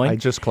I'm going? I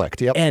just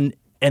clicked. Yep.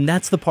 And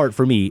that's the part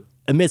for me,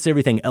 amidst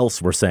everything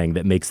else we're saying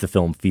that makes the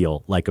film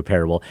feel like a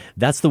parable,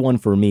 that's the one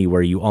for me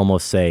where you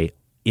almost say,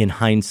 in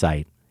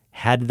hindsight,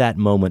 had that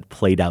moment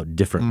played out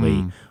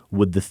differently,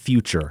 would the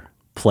future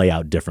play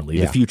out differently?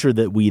 Yeah. The future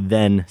that we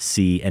then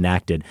see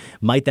enacted,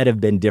 might that have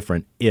been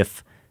different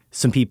if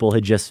some people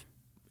had just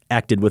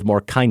acted with more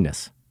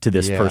kindness to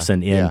this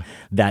person in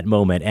that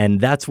moment?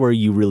 And that's where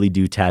you really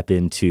do tap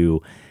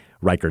into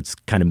Reichert's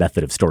kind of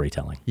method of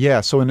storytelling.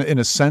 Yeah, so in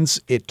a sense,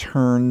 it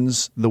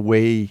turns the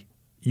way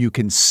you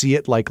can see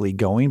it likely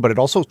going, but it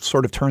also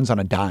sort of turns on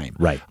a dime,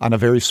 right, on a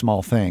very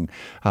small thing.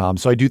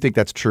 So I do think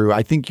that's true.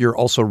 I think you're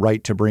also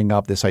right to bring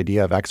up this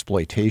idea of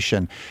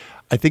exploitation.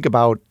 I think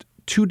about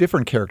two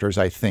different characters,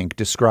 I think,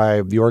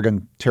 describe the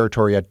Oregon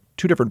Territory at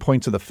two different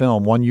points of the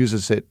film. One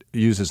uses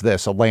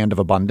this, a land of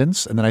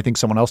abundance, and then I think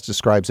someone else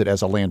describes it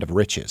as a land of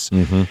riches.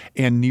 Mm-hmm.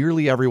 And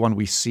nearly everyone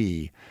we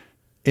see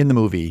in the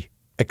movie,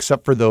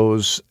 except for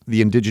the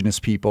indigenous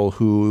people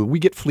who we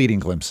get fleeting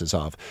glimpses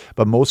of,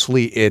 but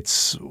mostly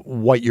it's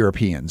white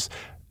Europeans.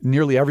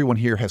 Nearly everyone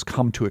here has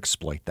come to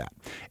exploit that.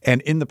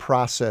 And in the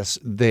process,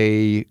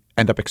 they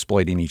end up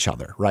exploiting each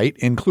other, right?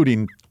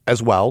 Including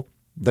as well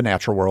the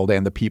natural world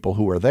and the people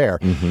who are there.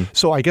 Mm-hmm.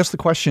 So I guess the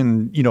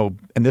question,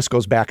 and this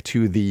goes back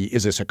to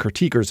is this a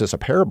critique or is this a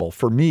parable?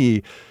 For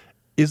me,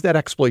 is that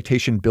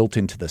exploitation built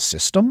into the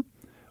system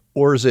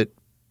or is it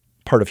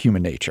part of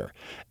human nature?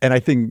 And I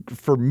think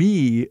for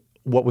me,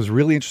 what was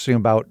really interesting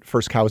about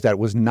First Cow is that it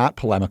was not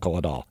polemical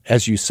at all,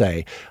 as you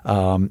say.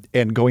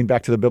 And going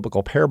back to the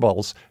biblical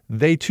parables,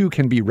 they too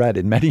can be read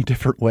in many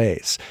different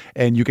ways.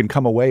 And you can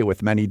come away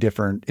with many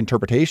different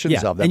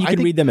interpretations of them. And you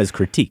can read them as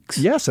critiques.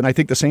 Yes. And I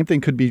think the same thing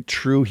could be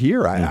true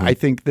here. Mm-hmm. I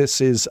think this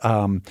is,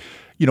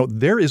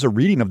 there is a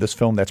reading of this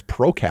film that's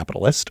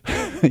pro-capitalist.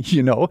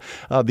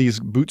 These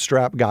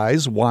bootstrap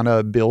guys want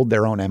to build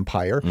their own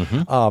empire.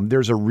 Mm-hmm.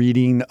 There's a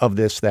reading of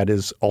this that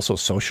is also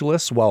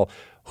socialist. Well,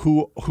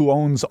 who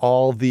owns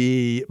all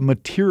the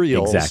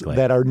materials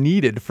that are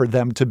needed for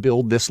them to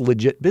build this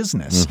legit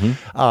business?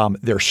 Mm-hmm.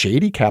 They're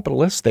shady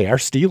capitalists. They are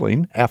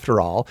stealing, after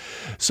all.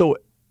 So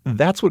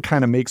that's what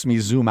kind of makes me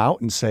zoom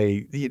out and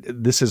say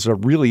this is a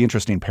really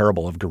interesting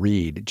parable of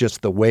greed,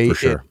 just the way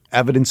it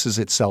evidences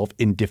itself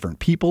in different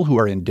people who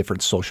are in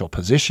different social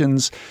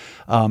positions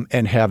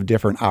and have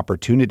different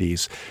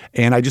opportunities.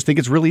 And I just think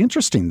it's really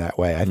interesting that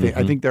way. I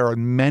think there are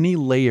many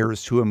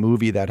layers to a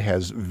movie that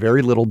has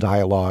very little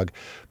dialogue,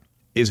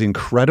 is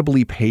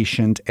incredibly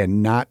patient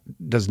and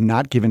does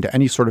not give into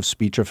any sort of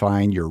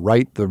speechifying. You're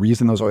right. The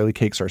reason those oily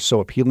cakes are so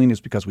appealing is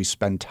because we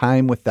spend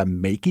time with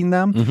them making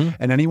them. Mm-hmm.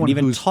 And anyone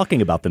even who's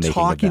talking about the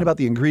making of them. about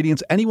the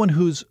ingredients, anyone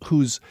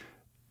who's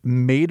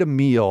made a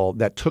meal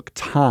that took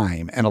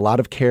time and a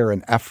lot of care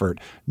and effort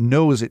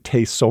knows it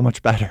tastes so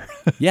much better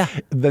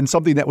than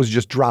something that was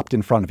just dropped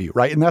in front of you,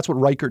 right? And that's what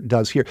Reichert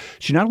does here.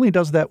 She not only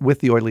does that with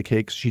the oily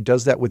cakes, she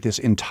does that with this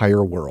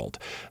entire world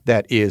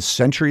that is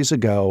centuries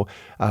ago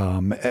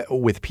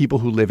with people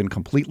who live in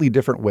completely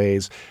different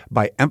ways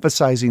by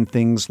emphasizing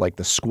things like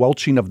the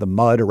squelching of the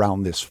mud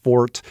around this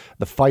fort,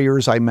 the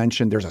fires I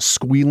mentioned. There's a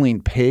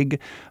squealing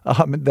pig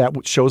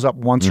that shows up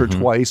once or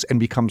twice and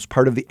becomes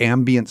part of the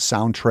ambient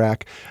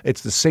soundtrack.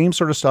 It's the same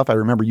sort of stuff. I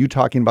remember you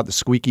talking about the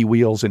squeaky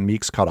wheels in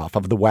Meek's Cutoff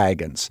of the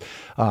wagons.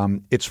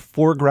 It's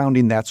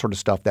foregrounding that sort of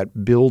stuff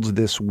that builds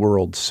this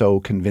world so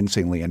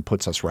convincingly and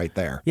puts us right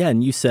there. Yeah,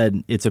 and you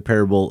said it's a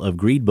parable of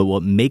greed, but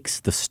what makes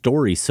the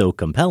story so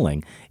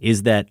compelling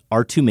is that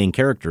our two main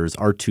characters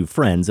are two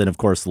friends. And of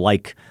course,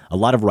 like a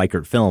lot of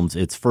Reichert films,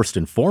 it's first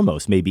and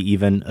foremost maybe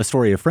even a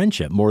story of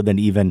friendship more than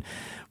even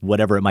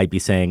whatever it might be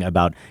saying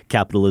about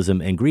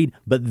capitalism and greed,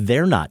 but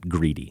they're not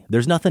greedy.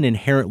 There's nothing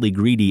inherently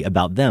greedy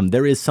about them.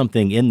 There is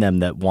something in them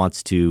that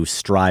wants to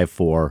strive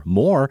for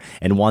more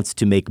and wants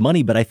to make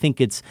money, but I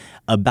think it's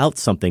about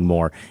something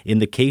more. In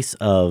the case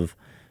of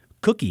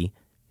Cookie,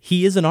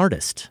 he is an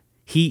artist.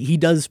 He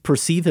does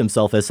perceive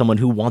himself as someone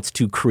who wants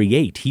to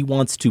create. He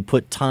wants to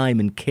put time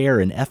and care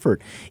and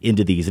effort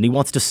into these, and he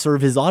wants to serve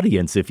his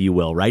audience, if you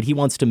will, right? He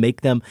wants to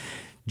make them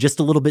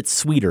just a little bit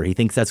sweeter. He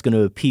thinks that's going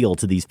to appeal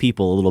to these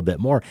people a little bit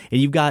more. And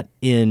you've got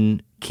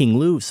in King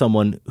Lu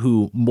someone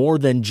who, more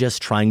than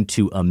just trying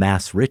to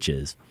amass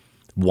riches,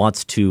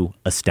 wants to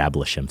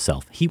establish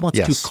himself. He wants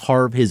to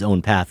carve his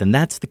own path. And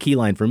that's the key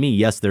line for me.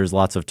 Yes, there's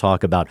lots of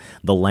talk about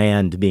the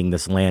land being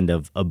this land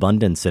of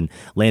abundance and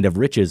land of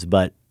riches,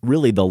 but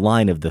really the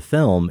line of the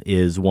film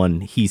is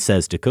one he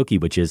says to Cookie,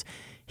 which is,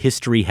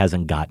 history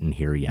hasn't gotten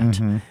here yet.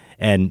 Mm-hmm.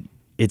 And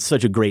it's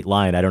such a great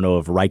line. I don't know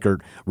if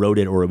Reichert wrote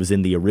it or it was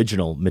in the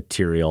original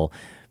material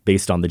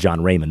based on the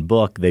John Raymond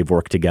book. They've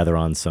worked together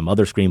on some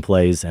other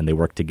screenplays, and they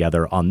worked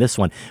together on this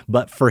one.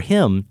 But for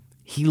him,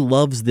 he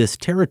loves this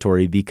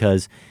territory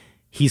because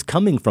he's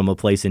coming from a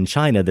place in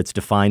China that's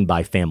defined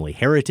by family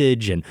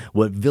heritage and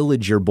what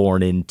village you're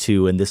born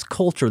into and this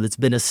culture that's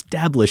been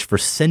established for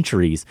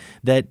centuries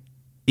that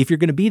if you're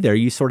going to be there,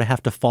 you sort of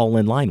have to fall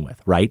in line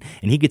with, right?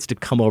 And he gets to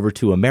come over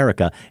to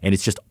America, and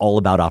it's just all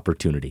about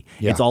opportunity.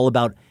 Yeah. It's all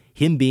about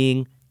him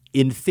being,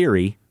 in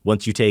theory,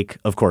 once you take,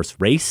 of course,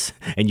 race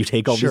and you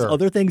take all these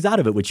other things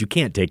out of it, which you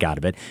can't take out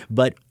of it,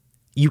 but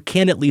you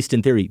can, at least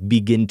in theory,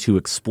 begin to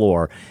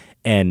explore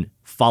and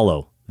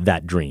follow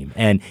that dream,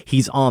 and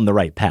he's on the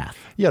right path.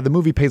 Yeah, the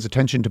movie pays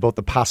attention to both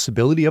the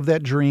possibility of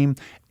that dream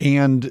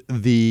and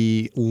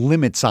the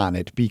limits on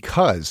it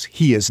because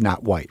he is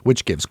not white,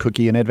 which gives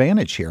Cookie an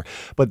advantage here.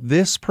 But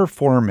this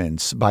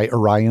performance by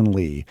Orion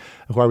Lee,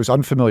 who I was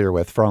unfamiliar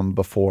with from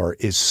before,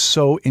 is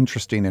so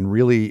interesting and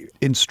really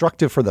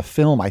instructive for the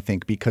film, I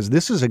think, because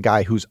this is a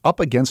guy who's up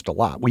against a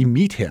lot. We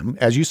meet him,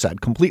 as you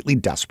said, completely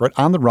desperate,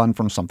 on the run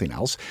from something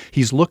else.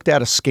 He's looked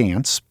at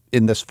askance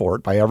in this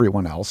fort by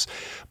everyone else,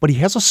 but he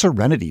has a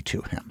serenity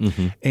to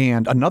him.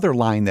 And another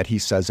line that he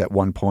says at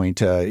one point,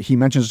 he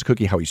mentions to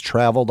Cookie how he's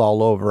traveled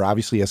all over,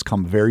 obviously has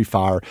come very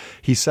far.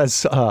 He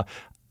says,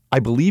 I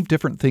believe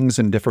different things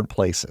in different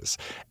places.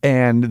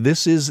 And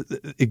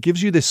it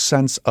gives you this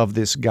sense of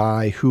this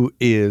guy who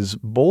is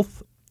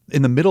both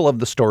in the middle of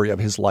the story of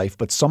his life,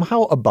 but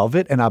somehow above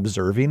it and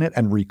observing it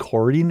and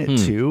recording it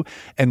too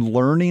and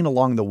learning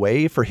along the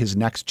way for his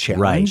next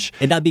challenge.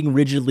 Right. And not being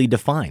rigidly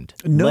defined.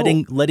 No.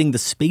 Letting the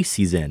space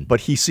he's in.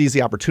 But he sees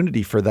the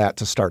opportunity for that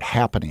to start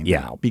happening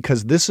now,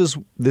 because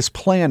this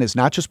plan is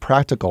not just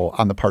practical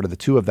on the part of the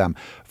two of them.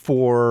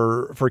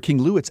 For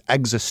King Lou, it's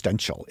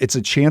existential. It's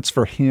a chance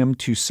for him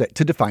to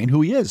define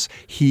who he is.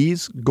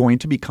 He's going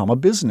to become a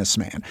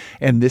businessman,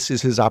 and this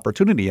is his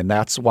opportunity. And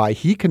that's why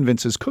he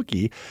convinces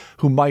Cookie,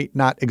 who might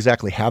not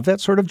exactly have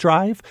that sort of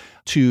drive,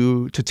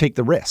 to take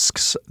the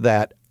risks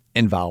that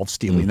involve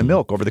stealing the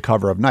milk over the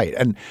cover of night.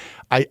 And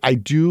I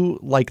do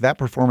like that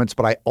performance,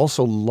 but I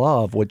also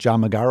love what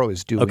John Magaro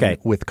is doing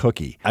with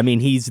Cookie. I mean,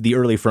 he's the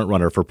early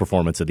frontrunner for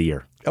Performance of the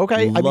Year.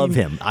 Okay. I love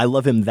him. I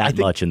love him that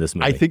much in this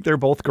movie. I think they're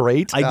both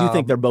great. I do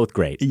think they're both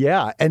great.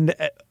 Yeah. And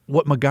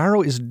what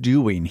Magaro is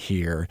doing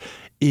here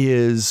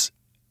is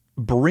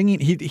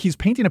he's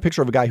painting a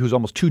picture of a guy who's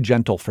almost too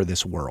gentle for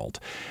this world.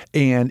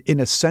 And in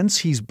a sense,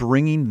 he's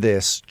bringing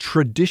this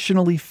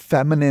traditionally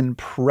feminine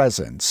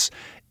presence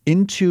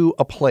into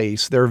a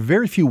place. There are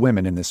very few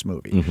women in this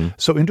movie.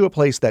 So into a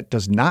place that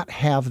does not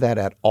have that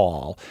at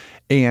all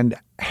and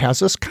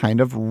has us kind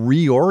of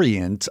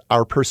reorient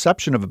our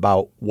perception of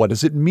about what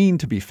does it mean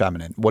to be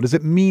feminine? What does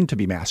it mean to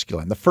be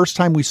masculine? The first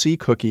time we see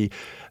Cookie,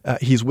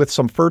 he's with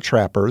some fur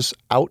trappers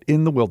out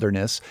in the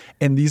wilderness,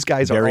 and these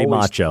guys are always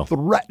macho,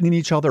 threatening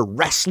each other,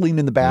 wrestling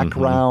in the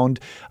background.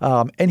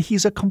 And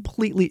he's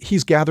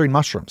gathering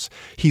mushrooms.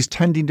 He's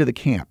tending to the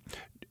camp,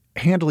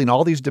 handling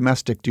all these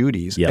domestic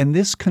duties. And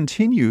this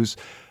continues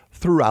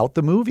throughout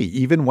the movie,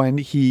 even when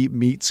he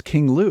meets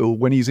King Lou,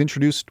 when he's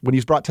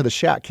brought to the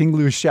shack, King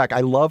Lou's shack. I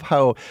love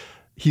how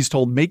he's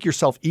told, make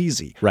yourself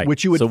easy. Right.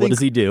 Which you would think, what does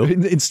he do?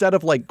 Instead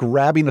of like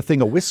grabbing a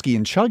thing of whiskey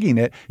and chugging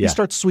it, he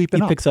starts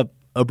sweeping up. He picks up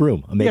a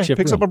broom, a makeshift he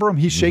picks broom. up a broom.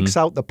 He shakes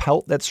out the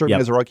pelt that's serving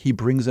as a rug. He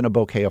brings in a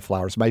bouquet of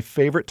flowers. My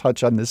favorite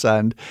touch on this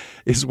end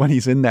is when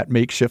he's in that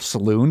makeshift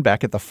saloon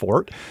back at the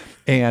fort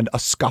and a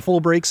scuffle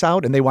breaks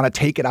out and they want to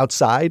take it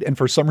outside. And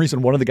for some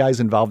reason, one of the guys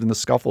involved in the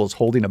scuffle is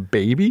holding a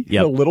baby,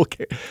 a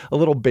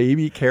little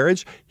baby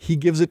carriage. He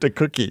gives it to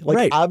Cookie.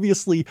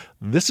 Obviously,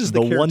 this is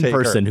the one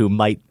person who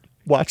might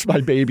watch my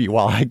baby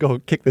while I go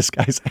kick this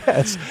guy's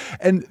ass.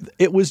 And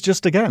it was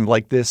just, again,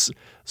 like this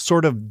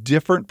sort of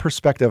different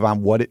perspective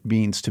on what it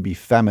means to be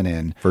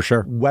feminine. For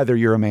sure. Whether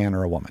you're a man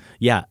or a woman.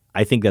 Yeah,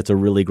 I think that's a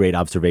really great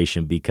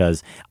observation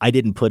because I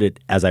didn't put it,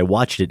 as I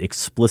watched it,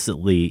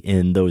 explicitly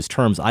in those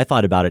terms. I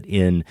thought about it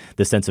in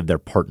the sense of their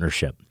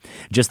partnership.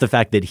 Just the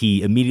fact that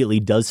he immediately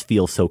does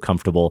feel so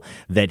comfortable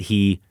that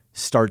he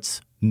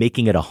starts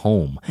making it a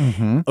home.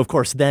 Of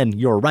course, then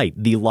you're right.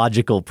 The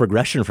logical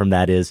progression from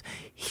that is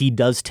he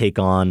does take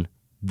on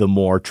the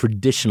more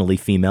traditionally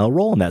female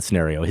role in that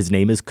scenario. His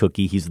name is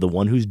Cookie. He's the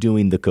one who's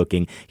doing the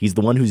cooking. He's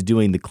the one who's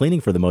doing the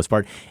cleaning for the most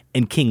part.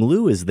 And King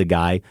Lou is the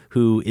guy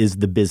who is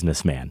the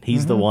businessman.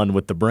 He's the one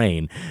with the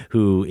brain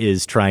who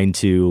is trying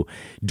to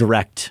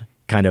direct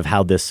kind of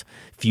how this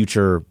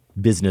future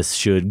business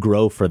should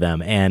grow for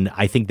them. And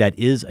I think that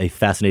is a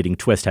fascinating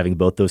twist, having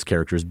both those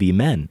characters be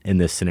men in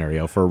this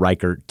scenario for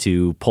Reichert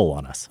to pull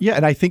on us. Yeah,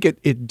 and I think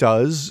it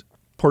does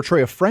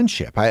portray a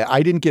friendship.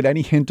 I didn't get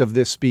any hint of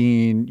this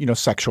being,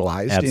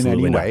 sexualized Absolutely in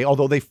any not. way,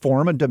 although they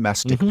form a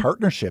domestic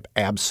partnership.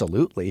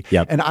 Absolutely.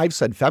 Yep. And I've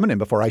said feminine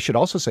before. I should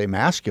also say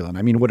masculine.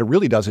 I mean, what it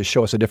really does is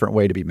show us a different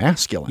way to be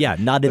masculine. Yeah,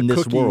 not in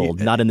this world,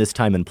 not in this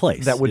time and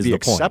place. That would be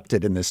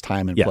accepted in this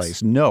time and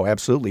place. No,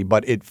 absolutely.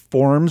 But it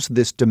forms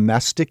this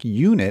domestic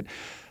unit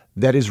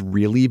that is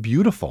really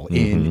beautiful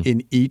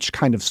in each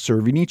kind of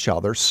serving each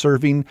other,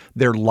 serving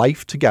their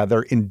life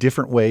together in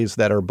different ways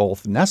that are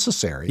both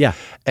necessary. Yeah.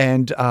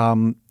 And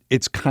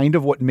it's kind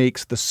of what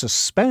makes the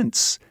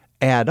suspense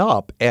add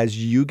up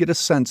as you get a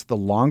sense the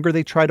longer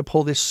they try to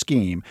pull this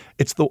scheme.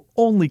 It's the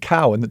only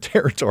cow in the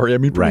territory. I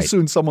mean, pretty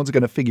soon someone's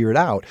going to figure it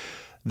out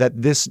that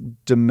this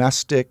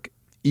domestic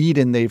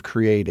Eden they've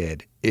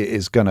created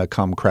is going to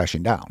come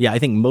crashing down. Yeah, I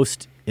think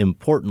most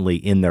importantly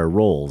in their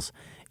roles,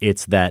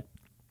 it's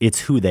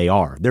who they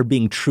are. They're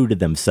being true to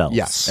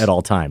themselves at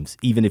all times,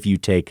 even if you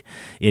take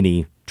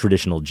any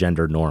traditional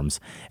gender norms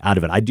out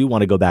of it. I do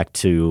want to go back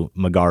to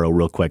Magaro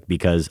real quick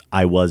because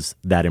I was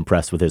that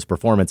impressed with his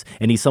performance.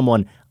 And he's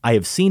someone I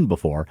have seen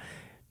before.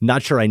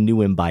 Not sure I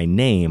knew him by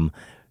name,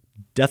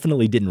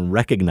 definitely didn't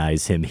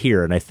recognize him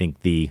here, and I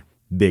think the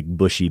big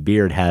bushy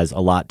beard has a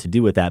lot to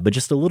do with that. But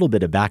just a little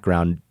bit of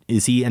background.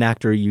 Is he an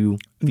actor you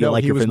feel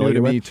like you're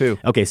familiar with? No, he was new to me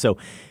too. Okay, so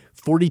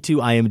 42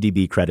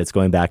 IMDb credits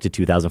going back to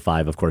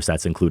 2005. Of course,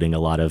 that's including a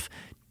lot of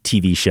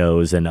TV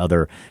shows and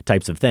other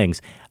types of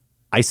things.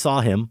 We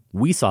saw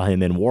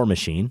him in War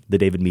Machine, the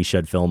David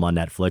Michôd film on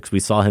Netflix. We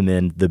saw him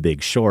in The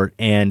Big Short,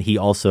 and he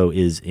also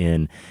is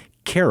in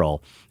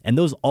Carol. And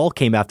those all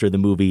came after the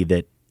movie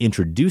that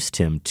introduced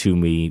him to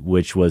me,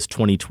 which was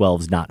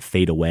 2012's Not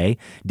Fade Away,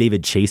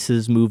 David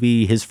Chase's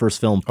movie, his first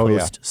film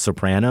post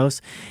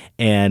Sopranos.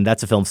 And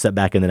that's a film set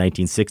back in the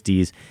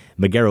 1960s.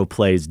 Magaro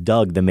plays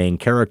Doug, the main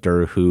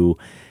character, who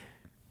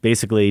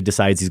basically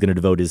decides he's going to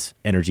devote his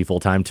energy full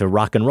time to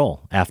rock and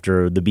roll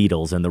after the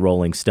Beatles and the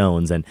Rolling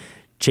Stones. And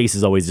Chase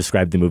has always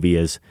described the movie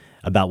as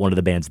about one of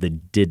the bands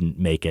that didn't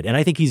make it. And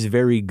I think he's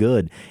very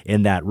good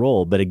in that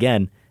role. But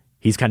again,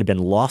 he's kind of been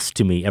lost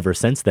to me ever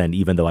since then,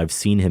 even though I've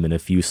seen him in a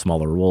few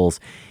smaller roles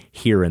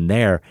here and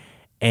there.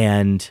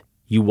 And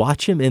you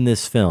watch him in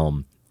this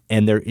film,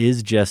 and there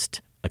is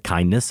just a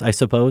kindness, I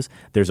suppose.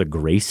 There's a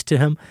grace to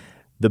him.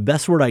 The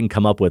best word I can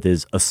come up with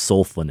is a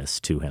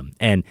soulfulness to him.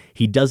 And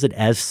he does it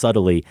as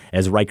subtly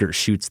as Reichert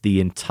shoots the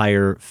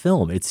entire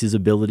film. It's his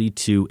ability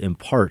to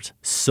impart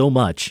so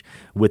much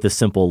with a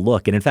simple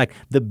look. And in fact,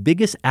 the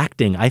biggest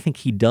acting I think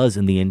he does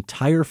in the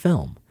entire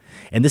film,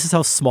 and this is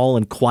how small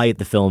and quiet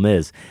the film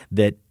is,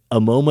 that a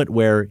moment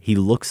where he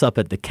looks up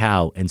at the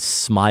cow and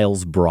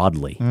smiles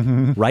broadly,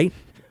 right?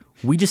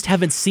 We just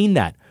haven't seen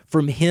that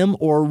from him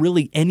or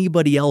really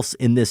anybody else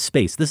in this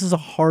space. This is a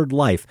hard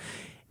life.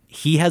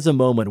 He has a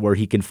moment where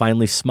he can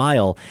finally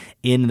smile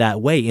in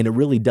that way, and it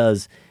really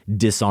does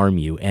disarm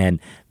you. And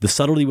the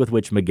subtlety with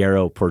which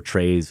Magaro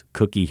portrays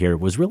Cookie here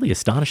was really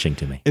astonishing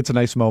to me. It's a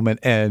nice moment,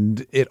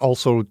 and it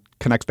also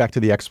connects back to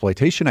the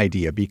exploitation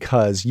idea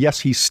because, yes,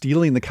 he's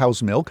stealing the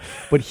cow's milk,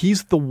 but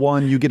he's the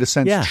one, you get a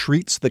sense,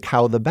 treats the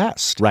cow the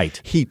best.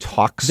 Right. He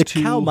talks to her.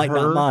 The cow might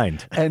not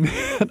mind. And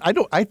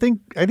I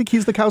think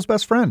he's the cow's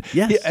best friend.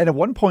 Yes. And at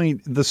one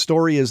point, the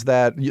story is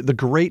that the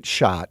great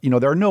shot,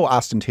 there are no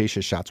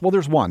ostentatious shots. Well,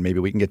 there's one maybe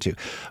we can get to,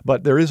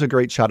 but there is a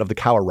great shot of the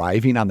cow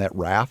arriving on that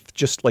raft,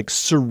 just like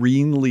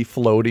serenely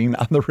floating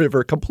on the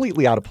river,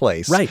 completely out of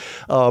place. Right.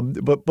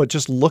 But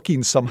just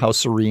looking somehow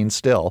serene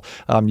still.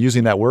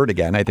 Using that word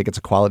again, I think it's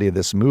a quality of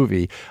this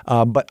movie.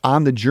 But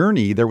on the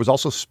journey, there was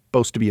also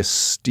supposed to be a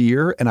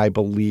steer and I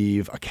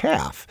believe a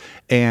calf.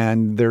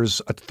 And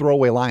there's a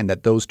throwaway line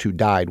that those two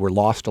died, were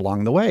lost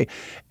along the way.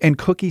 And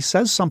Cookie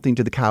says something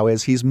to the cow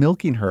as he's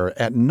milking her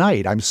at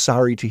night. I'm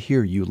sorry to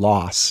hear you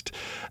lost.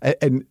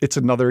 And it's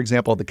another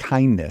example of the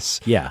kindness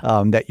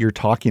that you're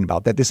talking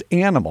about, that this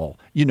animal,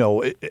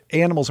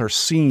 animals are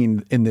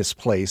seen in this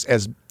place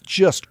as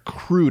just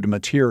crude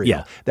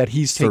material that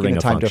he's taking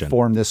the time to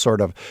form this sort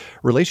of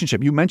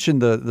relationship. You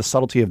mentioned the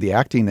subtlety of the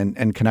acting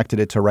and connected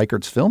it to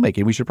Reichert's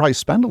filmmaking. We should probably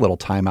spend a little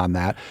time on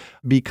that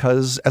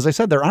because, as I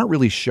said, there aren't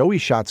really showy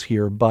shots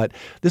here, but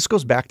this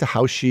goes back to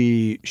how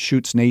she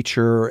shoots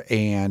nature.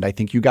 And I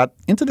think you got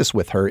into this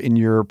with her in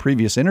your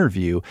previous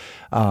interview.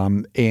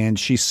 And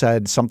she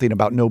said something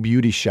about no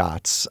beauty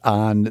shots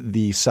on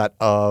the set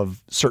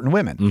of Certain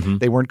Women.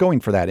 They weren't going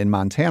for that in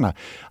Montana.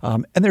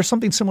 And there's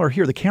something similar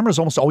here. The camera's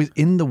almost always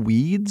in the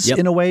weeds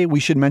in a way. We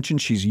should mention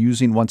she's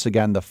using, once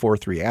again, the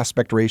 4:3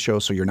 aspect ratio,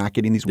 so you're not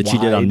getting these that she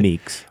did on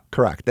Meeks.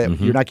 Correct.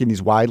 You're not getting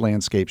these wide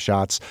landscape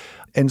shots.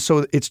 And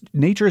so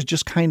nature is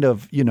just kind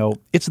of,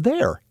 it's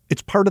there.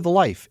 It's part of the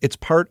life. It's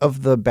part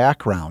of the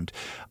background.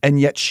 And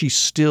yet she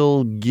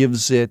still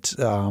gives it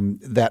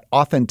that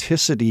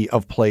authenticity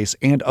of place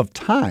and of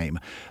time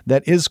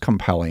that is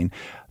compelling.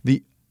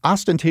 The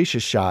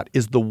ostentatious shot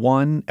is the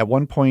one at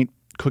one point.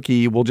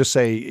 Cookie, we'll just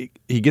say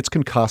he gets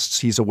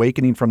concussed. He's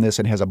awakening from this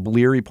and has a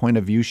bleary point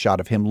of view shot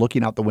of him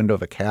looking out the window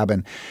of a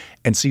cabin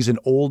and sees an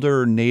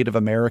older Native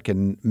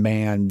American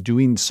man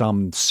doing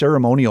some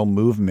ceremonial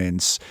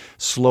movements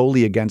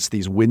slowly against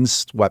these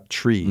windswept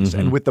trees.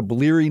 And with the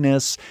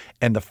bleariness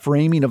and the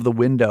framing of the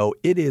window,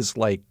 it is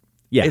like,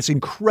 it's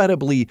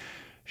incredibly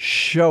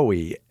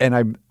showy.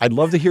 And I'd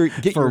love to hear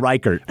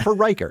Reichert. For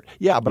Reichert.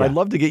 Yeah, but I'd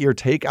love to get your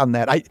take on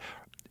that.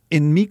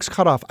 In Meeks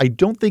Cutoff, I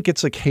don't think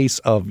it's a case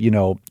of,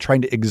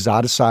 trying to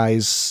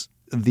exoticize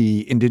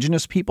the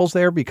indigenous peoples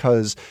there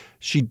because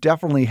she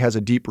definitely has a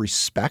deep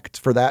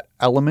respect for that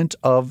element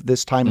of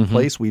this time and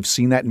place. We've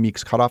seen that in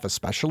Meeks Cutoff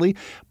especially,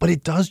 but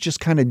it does just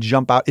kind of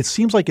jump out. It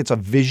seems like it's a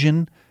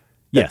vision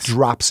that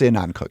drops in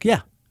on Cookie.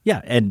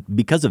 Yeah. And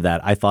because of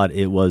that, I thought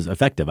it was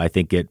effective. I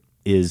think it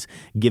is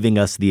giving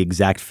us the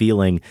exact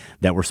feeling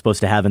that we're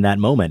supposed to have in that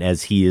moment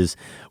as he is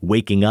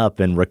waking up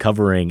and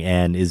recovering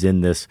and is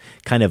in this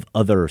kind of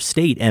other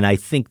state. And I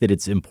think that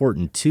it's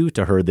important, too,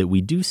 to her that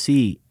we do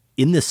see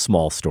in this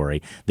small story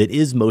that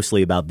is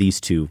mostly about these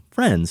two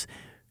friends,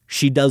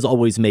 she does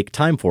always make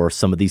time for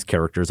some of these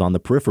characters on the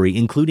periphery,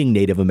 including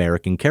Native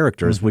American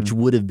characters, which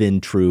would have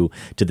been true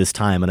to this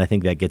time. And I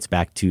think that gets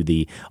back to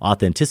the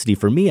authenticity.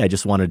 For me, I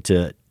just wanted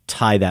to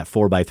tie that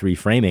 4:3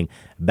 framing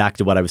back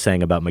to what I was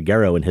saying about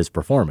Magaro and his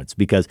performance,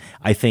 because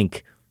I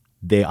think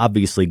they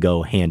obviously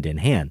go hand in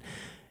hand.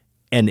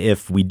 And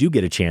if we do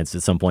get a chance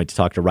at some point to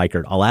talk to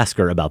Reichert, I'll ask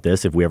her about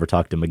this. If we ever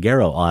talk to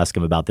Magaro, I'll ask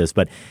him about this.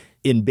 But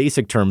in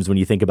basic terms, when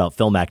you think about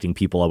film acting,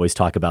 people always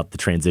talk about the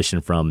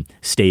transition from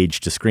stage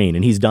to screen.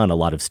 And he's done a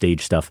lot of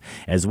stage stuff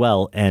as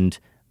well. And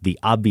the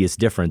obvious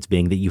difference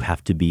being that you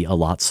have to be a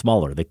lot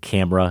smaller. The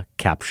camera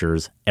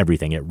captures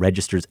everything. It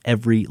registers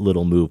every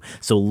little move.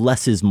 So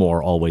less is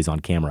more always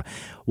on camera.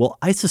 Well,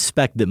 I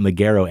suspect that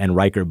Magaro and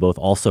Reichert both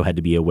also had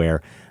to be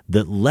aware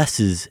that less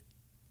is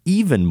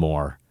even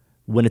more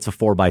when it's a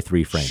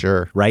 4:3 frame.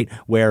 Sure. Right?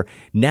 Where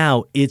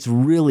now it's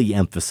really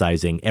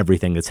emphasizing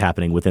everything that's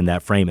happening within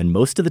that frame. And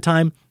most of the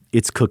time,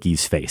 it's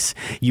Cookie's face.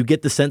 You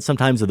get the sense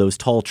sometimes of those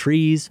tall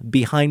trees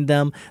behind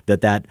them,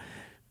 that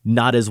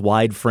not as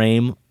wide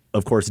frame,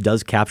 of course,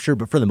 does capture,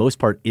 but for the most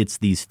part, it's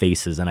these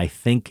faces. And I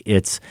think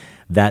it's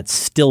that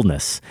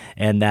stillness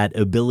and that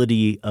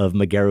ability of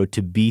Magaro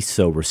to be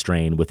so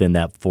restrained within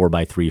that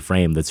 4:3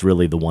 frame that's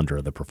really the wonder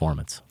of the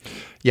performance.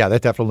 Yeah,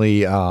 that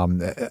definitely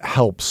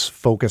helps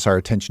focus our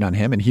attention on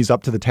him, and he's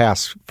up to the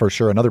task for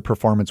sure. Another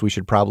performance we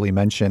should probably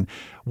mention,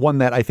 one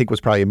that I think was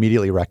probably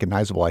immediately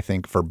recognizable, I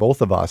think, for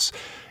both of us,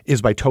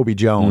 is by Toby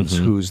Jones,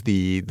 who's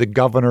the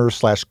governor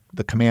 /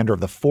 the commander of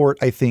the fort,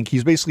 I think.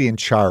 He's basically in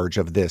charge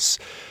of this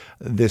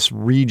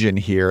region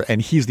here,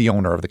 and he's the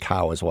owner of the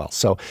cow as well.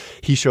 So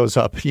he shows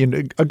up,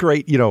 a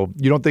great, you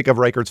don't think of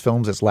Reichert's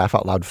films as laugh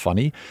out loud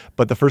funny,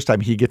 but the first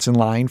time he gets in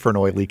line for an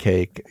oily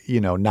cake,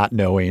 not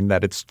knowing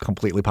that it's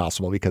completely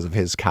possible because of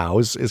his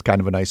cows is kind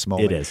of a nice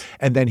moment. It is.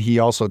 And then he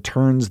also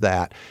turns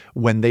that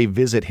when they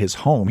visit his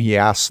home, he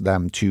asks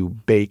them to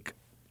bake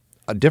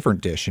a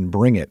different dish and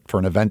bring it for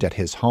an event at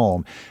his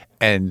home.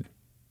 And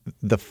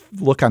the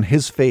look on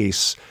his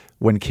face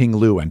when King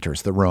Lou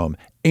enters the room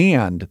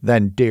and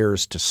then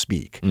dares to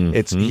speak.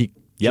 He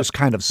just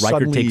kind of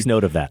suddenly Reichert takes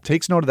note of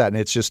that. And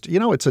it's just,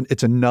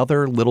 it's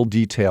another little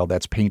detail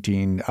that's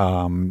painting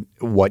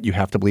what you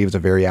have to believe is a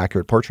very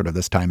accurate portrait of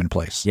this time and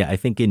place. Yeah, I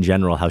think in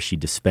general how she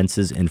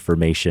dispenses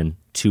information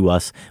to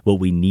us, what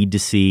we need to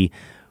see,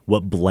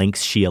 what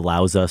blanks she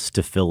allows us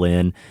to fill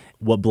in,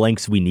 what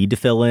blanks we need to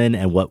fill in,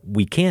 and what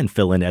we can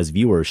fill in as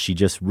viewers. She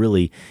just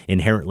really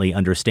inherently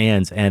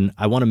understands. And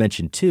I want to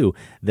mention, too,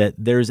 that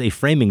there's a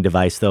framing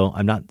device, though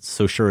I'm not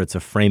so sure it's a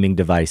framing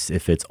device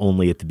if it's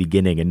only at the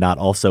beginning and not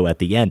also at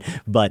the end.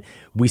 But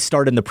we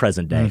start in the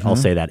present day, I'll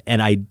say that.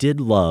 And I did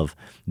love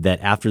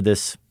that after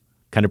this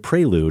kind of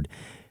prelude,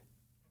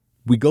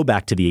 we go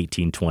back to the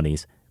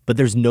 1820s, but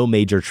there's no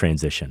major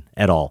transition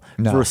at all.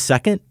 No. For a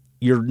second,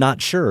 you're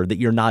not sure that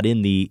you're not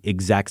in the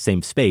exact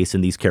same space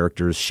and these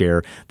characters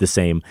share the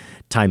same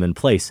time and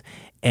place.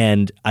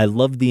 And I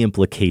love the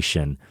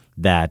implication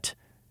that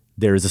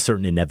there is a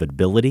certain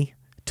inevitability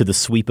to the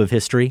sweep of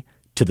history,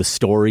 to the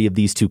story of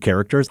these two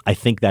characters. I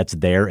think that's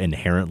there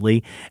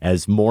inherently.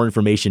 As more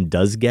information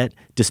does get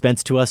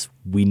dispensed to us,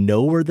 we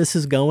know where this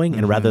is going.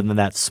 And rather than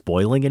that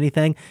spoiling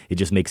anything, it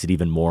just makes it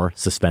even more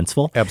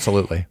suspenseful.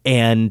 Absolutely.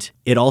 And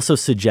it also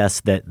suggests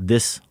that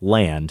this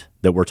land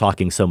that we're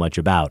talking so much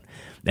about,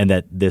 and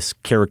that this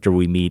character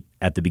we meet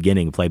at the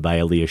beginning, played by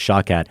Alia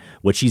Shawkat,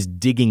 what she's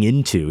digging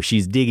into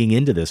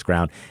this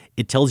ground.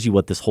 It tells you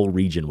what this whole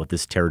region, what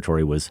this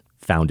territory was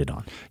founded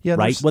on,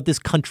 right? What this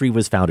country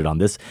was founded on.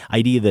 This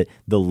idea that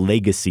the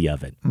legacy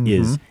of it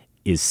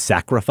is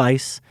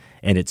sacrifice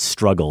and its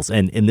struggles.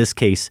 And in this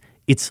case,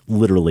 it's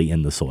literally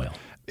in the soil.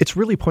 It's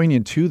really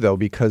poignant, too, though,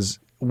 because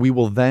we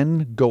will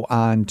then go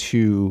on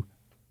to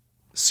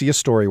see a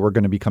story we're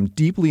going to become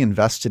deeply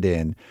invested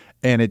in,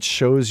 and it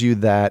shows you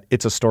that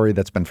it's a story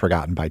that's been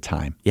forgotten by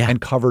time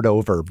and covered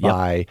over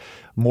by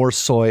more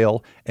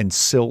soil and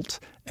silt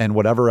and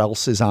whatever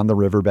else is on the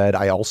riverbed.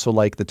 I also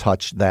like the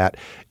touch that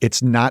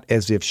it's not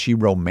as if she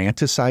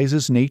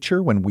romanticizes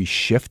nature when we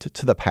shift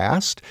to the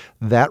past.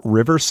 That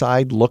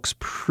riverside looks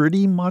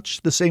pretty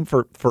much the same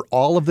for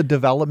all of the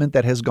development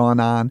that has gone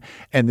on.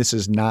 And this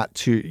is not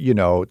to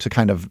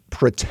kind of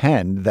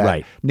pretend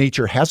that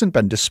nature hasn't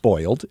been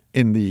despoiled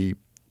in the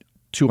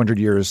 200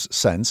 years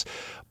since.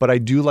 But I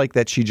do like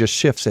that she just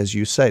shifts, as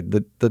you said.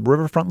 The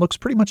riverfront looks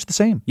pretty much the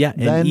same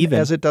then even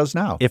as it does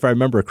now. If I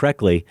remember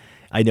correctly,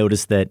 I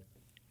noticed that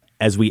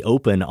as we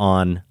open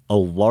on a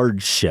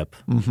large ship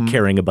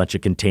carrying a bunch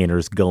of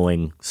containers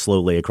going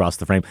slowly across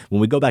the frame,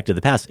 when we go back to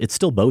the past, it's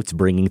still boats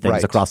bringing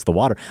things across the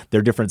water.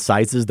 They're different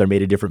sizes. They're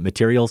made of different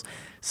materials.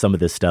 Some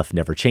of this stuff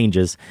never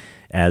changes,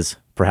 as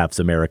perhaps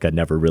America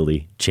never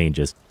really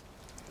changes.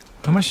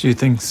 How much do you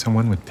think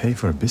someone would pay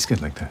for a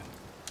biscuit like that?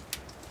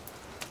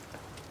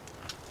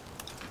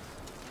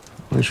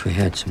 Wish we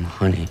had some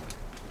honey.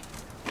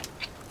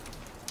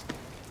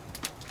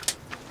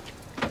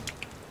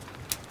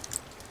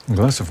 A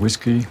glass of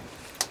whiskey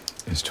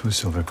is 2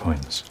 silver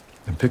coins.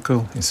 A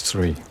pickle is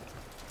 3.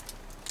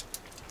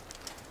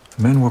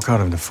 The men walk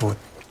out of the fort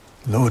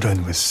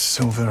loaded with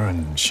silver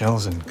and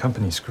shells and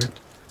company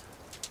script.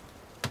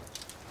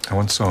 I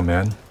once saw a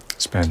man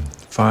spend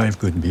 5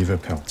 good beaver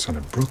pelts on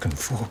a broken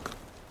fork.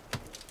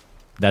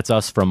 That's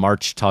us from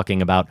March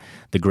talking about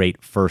The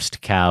Great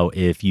First Cow.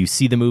 If you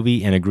see the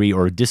movie and agree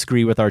or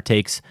disagree with our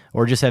takes,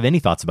 or just have any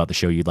thoughts about the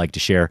show you'd like to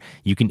share,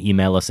 you can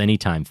email us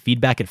anytime,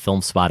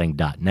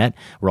 feedback@filmspotting.net.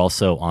 We're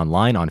also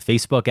online on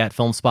Facebook at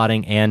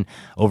Filmspotting, and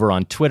over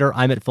on Twitter,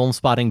 I'm at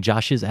Filmspotting.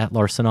 Josh is at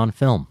Larson on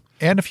Film.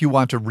 And if you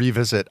want to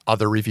revisit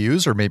other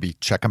reviews or maybe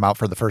check them out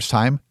for the first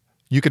time,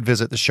 you could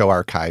visit the show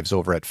archives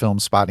over at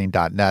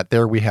filmspotting.net.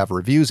 There we have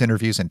reviews,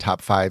 interviews, and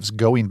top fives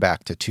going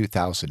back to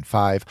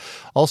 2005.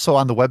 Also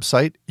on the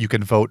website, you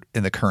can vote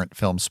in the current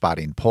Film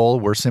Spotting poll.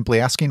 We're simply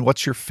asking,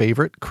 what's your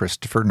favorite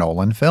Christopher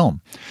Nolan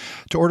film?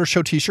 To order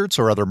show t-shirts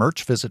or other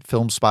merch, visit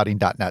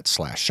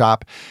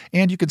filmspotting.net/shop.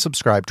 And you can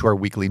subscribe to our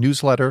weekly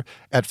newsletter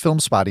at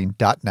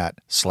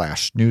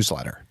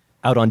filmspotting.net/newsletter.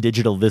 Out on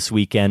digital this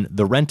weekend,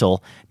 The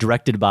Rental,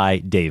 directed by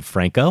Dave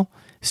Franco,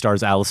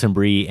 stars Alison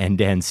Brie and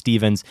Dan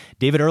Stevens.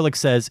 David Ehrlich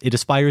says it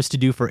aspires to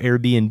do for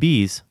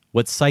Airbnbs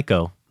what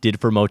Psycho did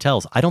for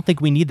motels. I don't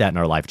think we need that in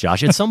our life,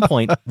 Josh. At some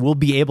point, we'll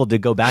be able to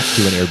go back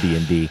to an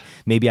Airbnb.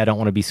 Maybe I don't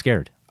want to be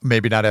scared.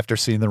 Maybe not after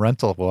seeing The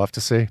Rental. We'll have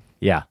to see.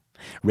 Yeah.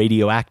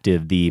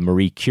 Radioactive, the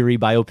Marie Curie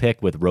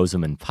biopic with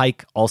Rosamund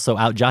Pike, also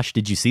out. Josh,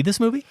 did you see this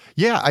movie?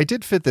 Yeah, I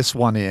did fit this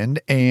one in.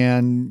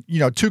 And,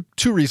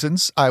 two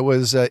reasons I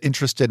was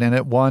interested in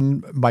it.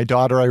 One, my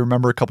daughter, I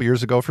remember a couple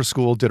years ago for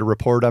school, did a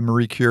report on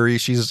Marie Curie.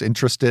 She's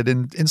interested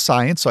in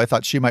science, so I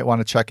thought she might want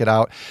to check it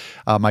out.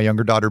 My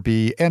younger daughter,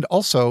 B. And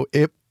also,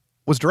 it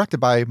was directed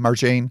by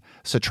Marjane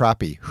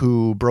Satrapi,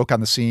 who broke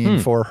on the scene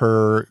for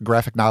her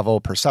graphic novel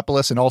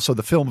Persepolis, and also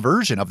the film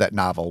version of that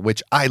novel,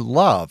 which I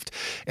loved.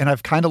 And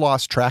I've kind of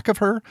lost track of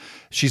her.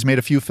 She's made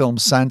a few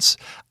films since.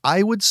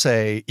 I would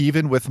say,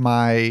 even with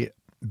my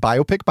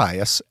biopic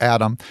bias,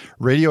 Adam,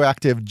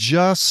 Radioactive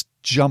just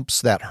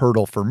jumps that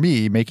hurdle for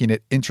me, making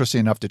it interesting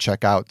enough to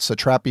check out.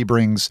 Satrapi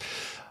brings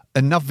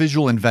enough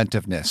visual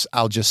inventiveness,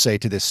 I'll just say,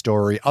 to this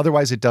story.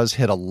 Otherwise, it does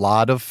hit a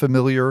lot of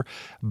familiar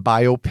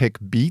biopic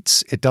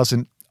beats. It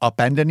doesn't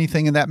upend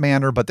anything in that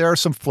manner, but there are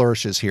some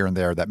flourishes here and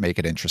there that make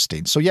it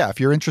interesting. So yeah, if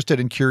you're interested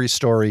in Curie's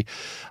story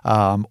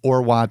or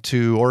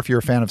if you're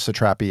a fan of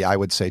Satrapi, I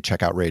would say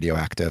check out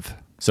Radioactive.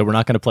 So we're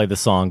not going to play the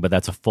song, but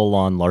that's a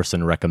full-on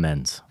Larson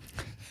recommends.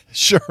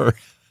 Sure.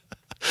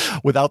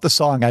 Without the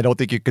song, I don't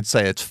think you could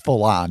say it's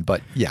full on,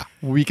 but yeah,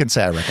 we can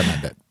say I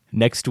recommend it.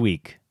 Next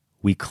week,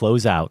 we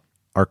close out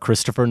our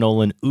Christopher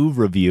Nolan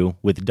oeuvre review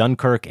with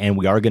Dunkirk, and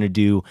we are going to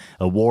do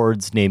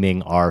awards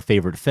naming our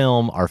favorite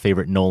film, our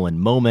favorite Nolan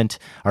moment,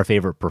 our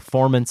favorite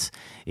performance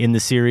in the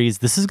series.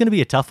 This is going to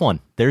be a tough one.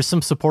 There's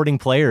some supporting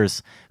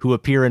players who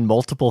appear in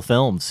multiple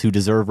films who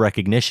deserve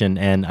recognition,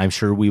 and I'm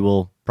sure we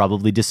will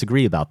probably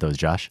disagree about those,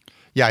 Josh.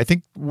 Yeah, I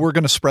think we're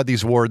going to spread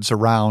these awards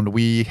around.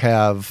 We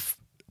have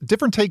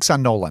different takes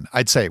on Nolan.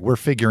 I'd say we're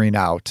figuring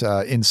out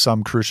in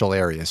some crucial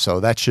areas, so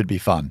that should be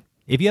fun.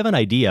 If you have an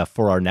idea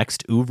for our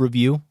next oeuvre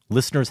review,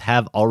 listeners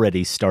have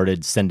already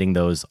started sending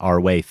those our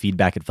way,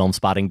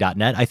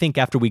 feedback@filmspotting.net. I think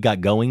after we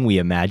got going, we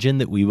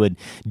imagined that we would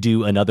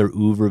do another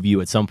oeuvre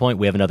review at some point.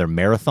 We have another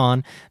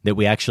marathon that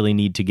we actually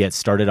need to get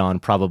started on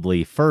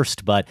probably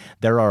first, but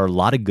there are a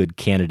lot of good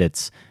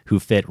candidates who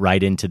fit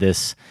right into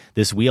this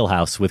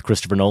wheelhouse with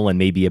Christopher Nolan,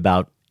 maybe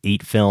about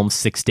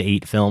 6 to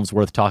 8 films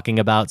worth talking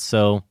about.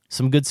 So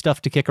some good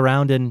stuff to kick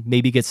around and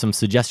maybe get some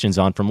suggestions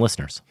on from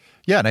listeners.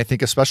 Yeah, and I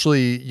think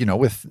especially,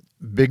 with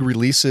big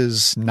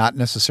releases not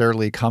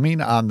necessarily coming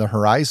on the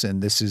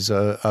horizon, this is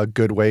a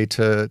good way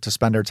to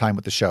spend our time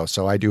with the show.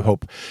 So I do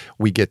hope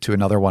we get to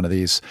another one of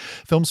these.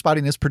 Film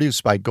Spotting is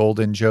produced by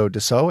Golden Joe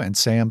Dassault and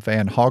Sam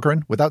Van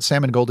Hallgren. Without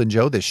Sam and Golden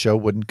Joe, this show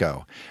wouldn't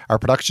go. Our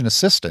production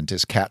assistant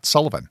is Kat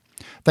Sullivan.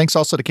 Thanks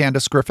also to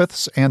Candace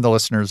Griffiths and the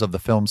listeners of the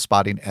Film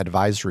Spotting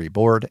Advisory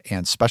Board,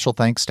 and special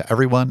thanks to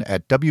everyone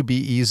at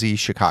WBEZ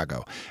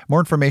Chicago. More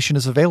information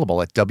is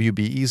available at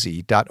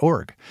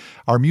wbez.org.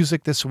 Our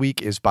music this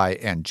week is by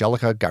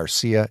Angelica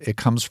Garcia. It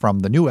comes from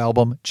the new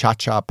album Cha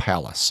Cha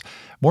Palace.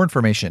 More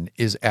information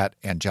is at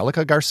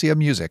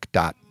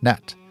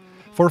angelicagarciamusic.net.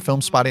 For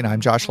Film Spotting,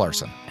 I'm Josh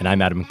Larson. And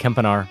I'm Adam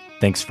Kempenaar.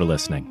 Thanks for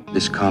listening.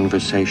 This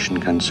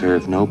conversation can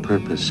serve no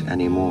purpose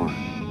anymore.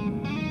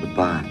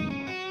 Goodbye.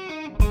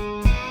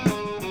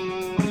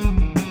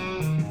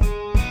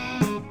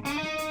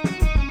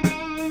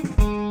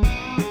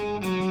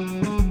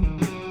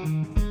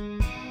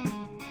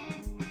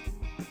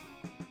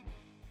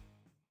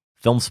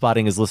 Film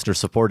Spotting is listener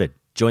supported.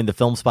 Join the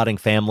Film Spotting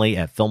family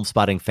at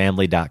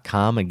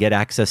filmspottingfamily.com and get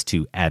access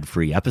to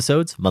ad-free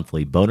episodes,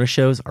 monthly bonus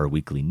shows, our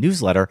weekly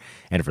newsletter,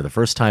 and for the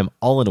first time,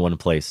 all in one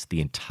place,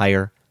 the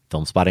entire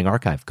Film Spotting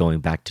archive going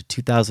back to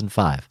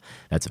 2005.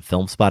 That's at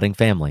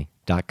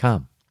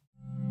filmspottingfamily.com.